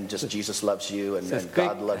and just Jesus loves you and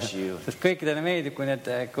God loves you. Sest kõikidele meeldib,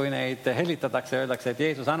 kui neid hellitatakse ja öeldakse, et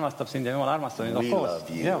Jeesus armastab sind ja Jumal armastab sind. We love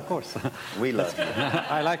you. Yeah, of course. We love you.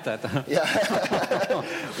 I like that. Yeah.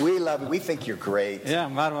 We love you. We think you're great. Ja,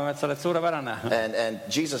 me arvame, et sa oled suurepärane. And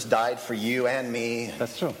Jesus died for you and me.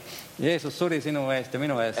 That's true. Jeesus suri sinu eest ja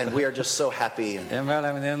minu eest. And we are just so happy. Ja me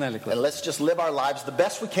oleme nii õnnelikud. And let's just live our lives the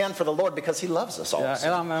best we can for the Lord because he loves us all. Ja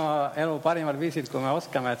elame oma elu parimal viisil, kui me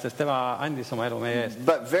oskame, sest tema andis oma elu meie eest.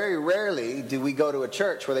 But very rarely do we go to a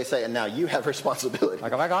church where they say, and now you have responsibility.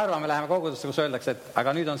 Aga väga harva me läheme kogudusse, kus öeldakse, et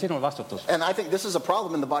aga nüüd on sinul vastutus. And I think this is a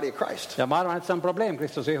problem in the body of Christ. Ja ma arvan, et see on probleem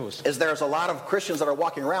Kristuse ihus. Is there's a lot of Christians that are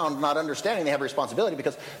walking around not understanding they have responsibility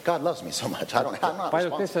because God loves me so much. I'm not Paljud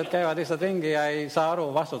responsible. kristlased käivad lihtsalt ringi ja ei saa aru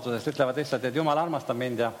vastutusest, ütlevad lihtsalt, et Jumal armastab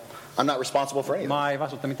mind ja I'm not responsible for anything. ma ei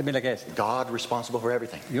vastuta mitte millegi eest. God responsible for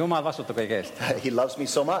everything. Jumal vastutab kõige eest. He loves me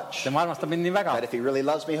so much Tema armastab mind nii väga, that if he really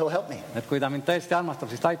loves me, he'll help me. et kui ta mind tõesti armastab,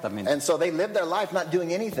 siis ta aitab mind. And so they live their life not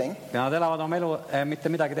doing anything, Ja nad elavad oma elu mitte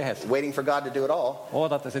midagi tehes, waiting for God to do it all,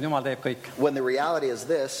 oodates, et Jumal teeb kõik. when the reality is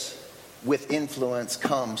this, with influence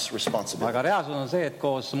comes responsibility. Aga reaalsus on see, et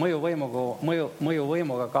koos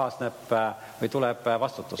mõjuvõimuga kaasneb või tuleb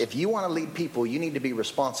vastutus. If you want to lead people, you need to be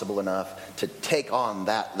responsible enough to take on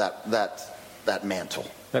that mantle.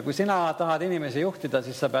 Ja kui sina tahad inimesi juhtida,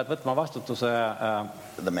 siis sa pead võtma vastutuse,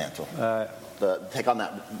 The mantle.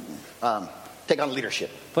 Take on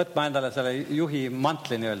leadership. võtma endale selle juhi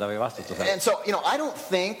mantli nii-öelda või vastutuse. And so, I don't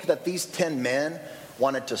think that these 10 men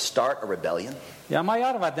wanted to start a rebellion. Ja ma ei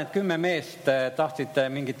arva, et need 10 meest tahtsid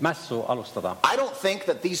mingit mässu alustada. I don't think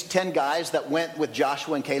that these 10 guys that went with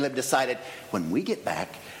Joshua and Caleb decided, when we get back,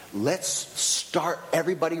 let's start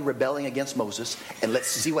everybody rebelling against Moses and let's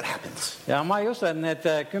see what happens. Ja ma ei usu, et need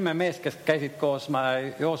 10 meest, kes käisid koos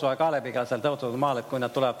Joosua ja Kaalebiga seal tõotatud maal, et kui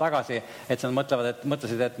nad tulevad tagasi, et nad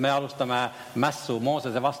mõtlesid, et me alustame mässu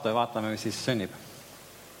Moosese vastu ja vaatame, mis siis sünnib.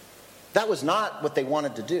 That was not what they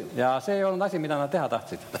wanted to do. Ja see ei olnud asi, mida nad teha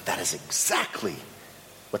tahtsid. But that is exactly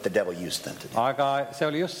what the devil used them to do. Aga see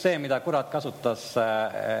oli just see, mida kurat kasutas,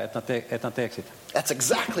 et nad teeksid. That's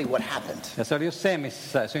exactly what happened. Ja see oli just see, mis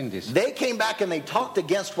sündis. They came back and they talked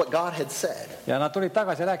against what God had said. Ja nad tulid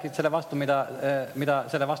tagasi ja rääkisid selle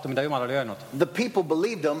vastu, mida Jumal oli öelnud. The people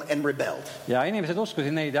believed them and rebelled. Ja inimesed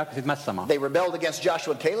uskusid neid ja hakkasid mässama. They rebelled against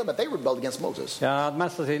Joshua and Caleb, but they rebelled against Moses. Ja nad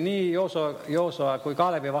mässasid nii Joosua kui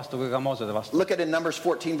Kaalebi vastu kui ka Moosese vastu. Look at it in Numbers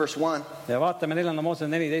 14 verse 1. Ja vaatame 4.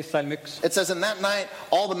 Moosese 14 salm 1. It says, in that night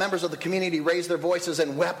all the members of the community raised their voices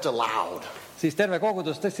and wept aloud. Siis terve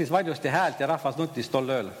kogudus tõstis valjusti häält ja rahvas nutis tol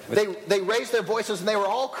ööl. They raised their voices and they were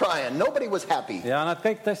all crying. Nobody was happy. Ja nad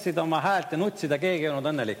kõik tõstsid oma häält ja nutsid ja keegi ei olnud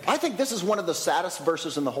õnnelik. I think this is one of the saddest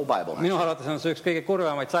verses in the whole Bible. Minu arvates on see üks kõige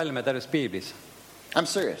kurvemaid salme terves Piiblis. I'm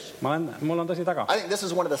serious. Mul on tõsi taga. I think this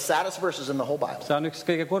is one of the saddest verses in the whole Bible. See on üks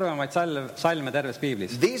kõige kurvemaid salme terves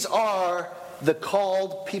Piiblis. These are the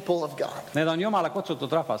called people of God. Need on Jumala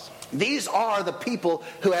kutsutud rahvas. These are the people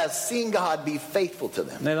who has seen God be faithful to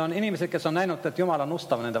them. Need on inimesed, kes on näinud, et Jumal on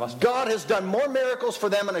ustav nende vastu. God has done more miracles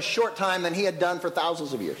for them in a short time than he had done for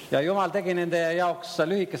thousands of years. Ja Jumal tegi nende jaoks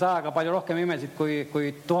lühikese ajaga palju rohkem imesid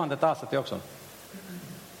kui tuhandete aastate jooksul.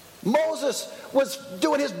 Moses was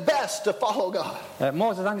doing his best to follow God.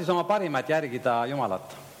 Mooses andis oma parima, et järgida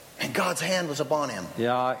Jumalat. And God's hand was upon him.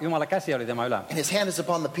 Ja Jumala käsi oli tema üle. And his hand is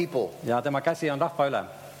upon the people. Ja tema käsi on rahva üle.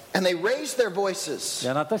 And they raised their voices.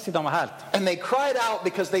 Ja nad tõstsid oma häält. And they cried out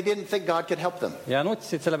because they didn't think God could help them. Ja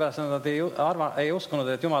nutsid sellepärast, et nad ei uskunud,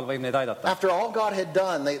 et Jumal võib neid aidata. After all God had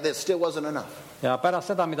done, that still wasn't enough. Ja pärast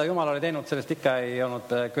seda, mida Jumal oli teinud, sellest ikka ei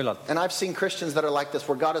olnud küllalt. And I've seen Christians that are like this,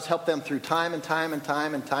 where God has helped them through time and time and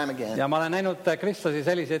time and time again. Ja ma olen näinud kristlasi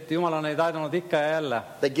selliseid, et Jumal on neid aidanud ikka ja jälle.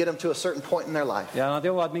 They get them to a certain point in their life. Ja nad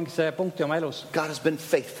jõuavad mingisse punkti oma elus. God has been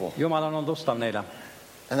faithful. Jumal on olnud ustav neile.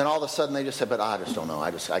 And then all of a sudden they just say, but I just don't know. I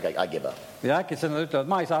give up. Ja äkki nad ütlevad,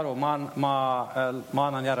 ma ei saa aru, ma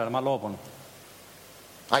annan järele, ma loobun.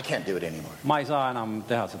 I can't do it anymore. Ma ei saa enam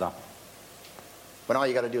teha seda. When all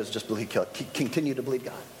you got to do is just continue to believe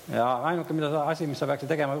God. Ja ainuke asi, mis sa peaksid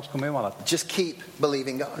tegema, uskuma Jumalat. Just keep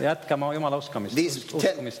believing God. Jätkama Jumala uskumist.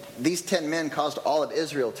 These 10 men caused all of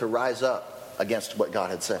Israel to rise up against what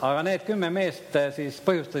God had said. Aga need 10 meest siis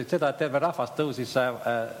põhjustasid seda, et terve rahvas tõusis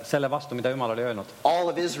selle vastu, mida Jumal oli öelnud. All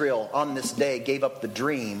of Israel on this day gave up the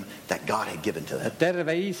dream that God had given to them.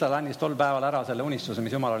 Terve Iisrael andis tol päeval ära selle unistuse,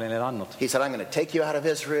 mis Jumal oli neile andnud. He said, I'm going to take you out of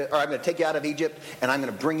Israel, or I'm going to take you out of Egypt, and I'm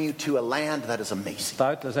going to bring you to a land that is amazing.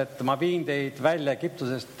 Ta ütles, et ma viin teid välja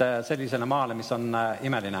Egiptusest sellisele maale, mis on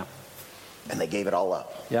imeline. And they gave it all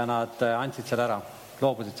up. Ja nad andsid selle ära,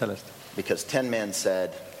 loobusid sellest. Because 10 men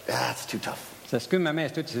said, it's too tough. Sest 10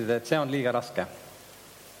 meest ütlesid, et see on liiga raske.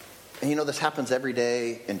 And you know, this happens every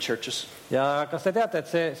day in churches, Ja kas te teate, et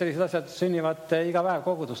sellised asjad sünnivad iga päev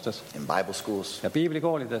kogudustes in Bible schools, ja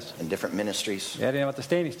piiblikoolides in different ministries, ja erinevates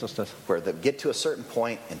teenistustes, where they get to a certain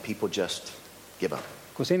point and people just give up.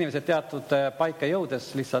 kus inimesed teatud paika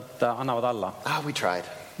jõudes lihtsalt annavad alla. We tried.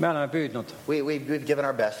 Me oleme püüdnud. We've given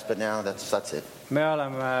our best, but now that's it. Me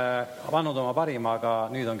oleme pannud oma parima, aga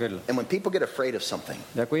nüüd on küll. And when people get afraid of something,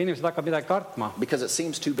 Ja kui inimesed hakkavad midagi kartma, because it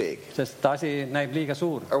seems too big, sest asi näib liiga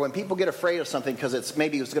suur, or when people get afraid of something because it's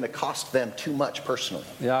going to cost them too much personally,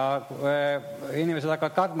 ja inimesed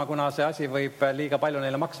hakkavad kartma, kuna see asi võib liiga palju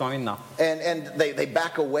neile maksma minna, and they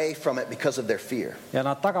back away from it because of their fear, ja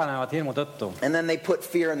nad taganevad hirmu tõttu, and then they put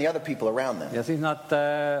fear in the other people around them. ja siis nad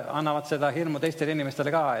annavad seda hirmu teistele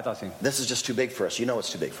inimestele ka edasi. This is just too big for us. You know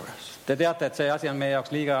it's too big for us. Te teate, et see asi on meie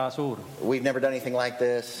jaoks liiga suur. We've never done anything like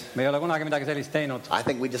this. Me ei ole kunagi midagi sellist teinud. I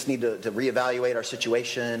think we just need to reevaluate our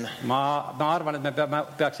situation. Ma arvan, et me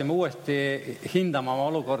peaksime uuesti hindama oma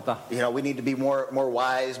olukorda. You know, we need to be more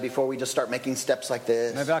wise before we just start making steps like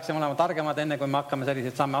this. Me peaksime olema targemad enne, kui me hakkame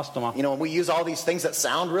selliseid samme astuma. You know, we use all these things that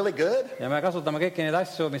sound really good. Ja me kasutame kõiki neid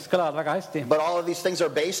asju, mis kõlavad väga hästi. But all of these things are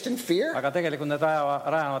based in fear. Aga tegelikult need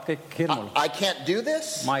rajanevad kõik hirmul. I can't do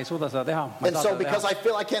this. Ma ei suuda seda teha. And so because I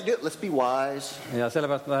feel I can't do it, let's be wise. Ja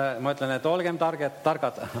sellepärast ma ütlen, et olgem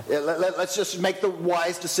targad. Let's just make the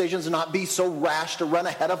wise decisions and not be so rash to run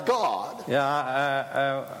ahead of God. Ja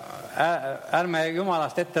ärme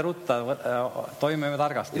Jumalast ette rutta, toimime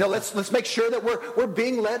targasti. You know, let's make sure that we're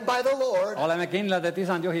being led by the Lord. Oleme kindlad, et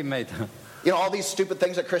Isand juhib meid. You know, all these stupid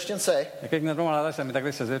things that Christians say. Ja kõik need rumalad asjad, mida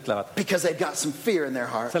kristlased ütlevad. Because they've got some fear in their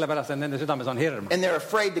heart. Sellepärast, et nende südames on hirm. And they're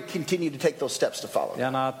afraid to continue to take those steps to follow. Ja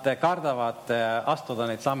nad kardavad astuda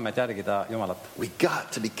neid samme, et järgida Jumalat. We've got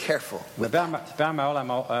to be careful. Me peame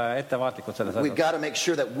olema ettevaatlikud selles We've asjas. got to make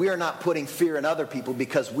sure that we're not putting fear in other people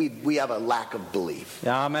because we have a lack of belief.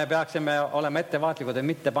 Ja me peaksime olema ettevaatlikud, et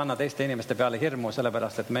mitte panna teiste inimeste peale hirmu,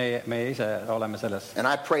 sellepärast, et me ise oleme selles. And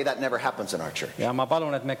I pray that never happens in our church. Ja ma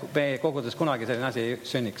palun, et me kogudes kunagi selline asi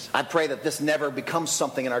sünniks. I pray that this never becomes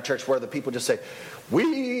something in our church where the people just say,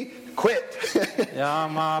 we quit. Ja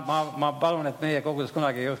ma palun, et meie kogudes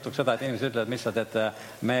kunagi juhtuks seda, et inimesed ütlevad lihtsalt, et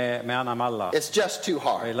me anname alla. It's just too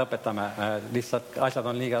Või hard. lõpetame, lihtsalt asjad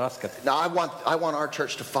on liiga rasked. Now I want our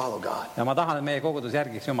church to follow God. Ja ma tahan, et meie kogudus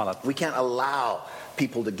järgiks Jumalat. We can't allow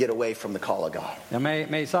people to get away from the call of God. Ja me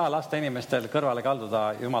ei saa lasta inimestel kõrvale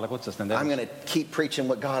kalduda Jumala kutsest nende I'm elus. going to keep preaching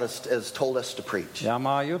what God has told us to preach. Ja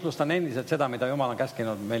ma jutlustan endiselt seda, mida Jumal on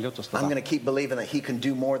käskinud meil I'm jutlustada. going to keep believing that He can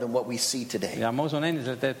do more than what we see today. Ja ma usun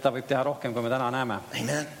endiselt, et ta võib teha rohkem, kui me täna näeme.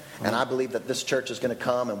 Amen. And I believe that this church is going to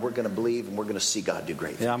come and we're going to believe and we're going to see God do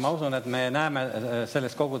great Ja things. ma usun, et me näeme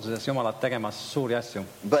selles koguduses Jumalat tegemas suuri asju.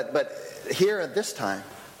 But here at this time,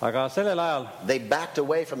 Aga sellel ajal, they backed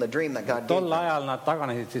away from the dream that God gave tol them ajal nad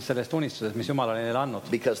taganesid siis sellest unistusest, mis Jumal oli neile andnud,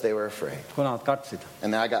 because they were afraid. kuna nad kartsid.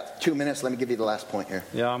 And I got 2 minutes. Let me give you the last point here.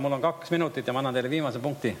 Ja mul on 2 minutit ja ma annan teile viimase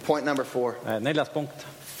punkti. Point number 4. 4. punkt.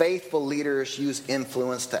 Faithful leaders use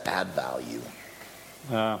influence to add value.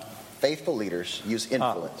 Faithful leaders use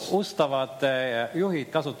influence Ustavad juhid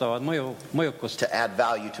kasutavad mõjukust to add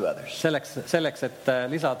value to others. selleks, et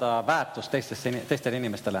lisada väärtust teistele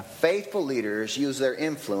inimestele. Faithful leaders use their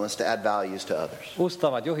influence to add values to others.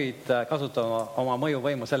 Ustavad juhid kasutavad oma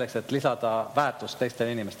mõjuvõimu selleks, et lisada väärtust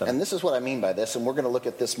teistele inimestele. And this is what I mean by this, and we're going to look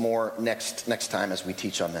at this more next time as we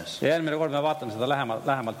teach on this. Ja järgmine kord me vaatame seda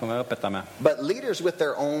lähemalt, kui me õpetame. But leaders with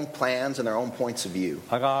their own plans and their own points of view,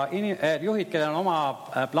 Aga juhid, kellel on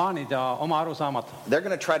oma plaanid ja oma arusaamad, they're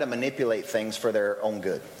going to try to manipulate things for their own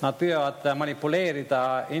good. nad püüavad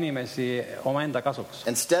manipuleerida inimesi omaenda kasuks.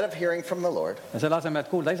 Instead of hearing from the Lord Ja selle asemel, et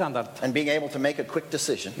kuulda Isandalt and being able to make a quick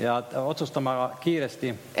decision, ja otsustama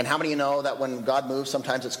kiiresti. and how many of you know that when God moves,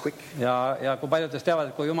 sometimes it's quick? Ja kui paljud teist teavad,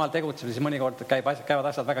 et kui Jumal tegutseb, siis mõnikord käivad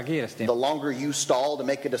asjad väga kiiresti. The longer you stall to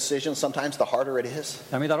make a decision, sometimes the harder it is.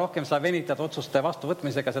 Ja mida rohkem sa venitad otsuste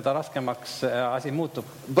vastuvõtmisega, seda raskemaks asi muutub.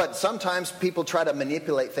 But sometimes people try to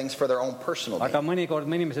manipulate things for their own personal gain, Aga mõnikord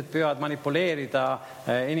inimesed püüavad manipuleerida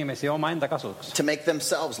inimesi omaenda kasuks, to make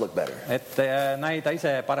themselves look better, et näida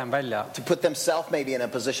ise parem välja, to put themselves maybe in a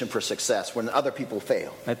position for success when other people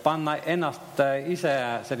fail. et panna ennast ise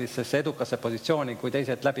sellisesse edukasse positsiooni, kui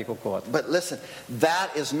teised läbi kukuvad. But listen,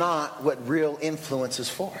 that is not what real influence is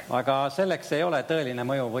for. Aga selleks ei ole tõeline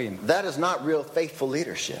mõjuvõim. That is not real faithful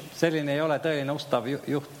leadership. Selline ei ole tõeline ustav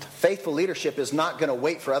juht. Faithful leadership is not going to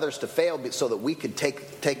wait for others to fail so that we could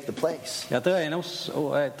take the place. ja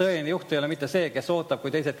tõene juht ei ole mitte see, kes ootab,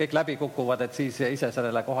 kui teised kõik läbi kukuvad, et siis ise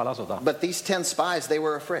sellele kohale asuda. But these 10 spies, they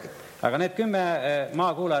were afraid. Aga need 10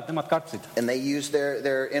 maakuulajat, nemad kartsid. And they used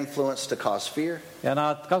their influence to cause fear. Ja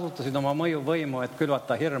nad kasutasid oma mõjuvõimu, et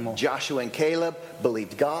külvata hirmu. Joshua and Caleb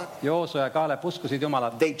believed God. Joosu ja Kaalep uskusid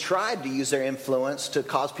Jumalat. They tried to use their influence to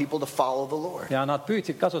cause people to follow the Lord. Ja nad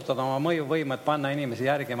püüdsid kasutada oma mõjuvõimu, et panna inimesi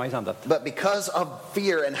järgima Isandat. But because of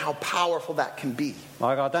fear and how powerful that can be.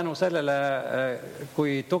 Aga tänu sellele,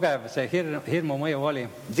 kui tugev see hirmu mõju oli.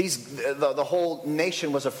 The whole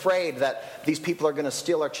nation was afraid that these people are going to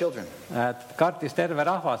steal our children. Et kartis terve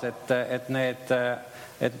rahvas, et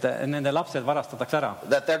nende lapsed varastatakse ära.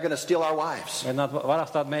 That they're going to steal our wives. Et nad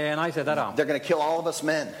varastavad meie naised ära. They're going to kill all of us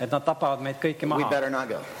men. Et nad tapavad meid kõiki maha. We better not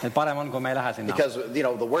go. Et parem on, kui me ei lähe sinna. Because,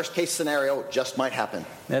 the worst case scenario just might happen.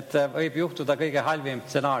 Et võib juhtuda kõige halvim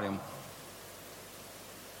stsenaarium.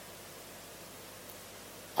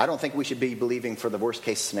 I don't think we should be believing for the worst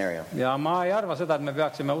case scenario. Ja ma ei arva seda, et me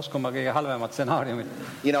peaksime uskuma kõige halvemat stsenaariumit.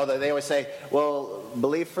 They always say, well,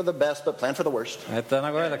 believe for the best, but plan for the worst. Et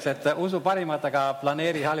nagu öeldakse, et usu parimat, aga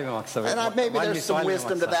planeeri halvimaks. And maybe there's some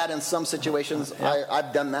wisdom to that in some situations.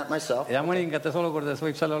 I've done that myself. Ja mõningates olukordades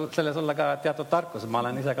võib selles olla ka teatud tarkus. Ma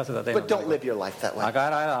olen ise ka seda teinud. But don't live your life that way. Aga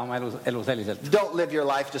ära ela oma elu selliselt. Don't live your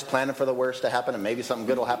life just planning for the worst to happen and maybe something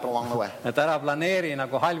good will happen along the way. Et ära planeeri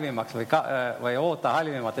nagu halvimaks või oota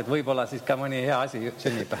halvimat, et võib-olla siis ka mõni hea asi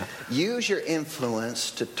sünnib. Use your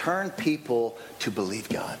influence to turn people to believe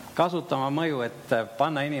God. Kasuta oma mõju, et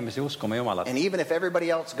panna inimesi uskuma Jumalat. And even if everybody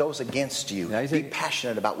else goes against you, be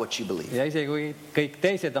passionate about what you believe. Ja isegi kui kõik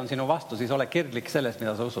teised on sinu vastu, siis ole kirglik selles,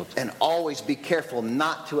 mida sa usud. And always be careful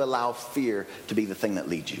not to allow fear to be the thing that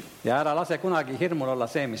leads you. Ja ära lase kunagi hirmul olla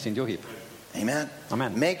see, mis sind juhib. Amen.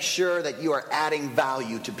 Amen. Make sure that you are adding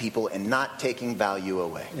value to people and not taking value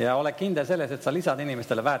away. Ja ole kindel selles, et sa lisad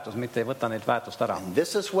inimestele väärtust, mitte ei võta neilt väärtust ära. And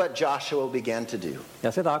this is what Joshua began to do.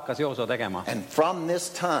 Ja seda hakkas Joosua tegema. And from this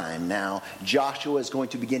time now, Joshua is going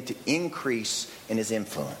to begin to increase in his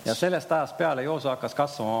influence. Ja sellest ajast peale Joosua hakkas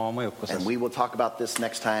kasvama oma mõjukuses. And we will talk about this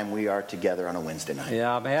next time we are together on a Wednesday night.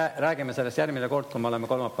 Ja me räägime sellest järgmine kord, kui me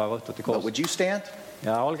oleme kolmapäeva õhtuti koos. But would you stand?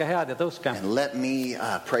 Ja olge head ja tõuske. And let me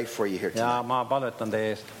pray for you here tonight. Ja ma palvetan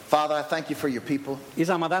teie eest. Father, I thank you for your people.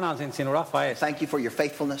 Isa, ma tänan sind sinu rahva eest. Thank you for your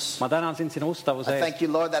faithfulness. Ma tänan sind sinu ustavuse I eest. thank you,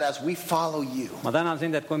 Lord, that as we follow you, Ma tänan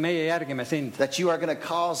sind, et kui meie järgime sind, that you are going to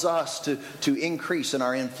cause us to increase in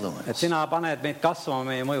our et influence. sina paned meid kasvama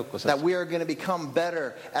meie mõjukuses. That we are going to become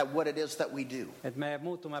better at what it is that we do. Et me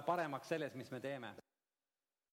muutume paremaks selles, mis me teeme.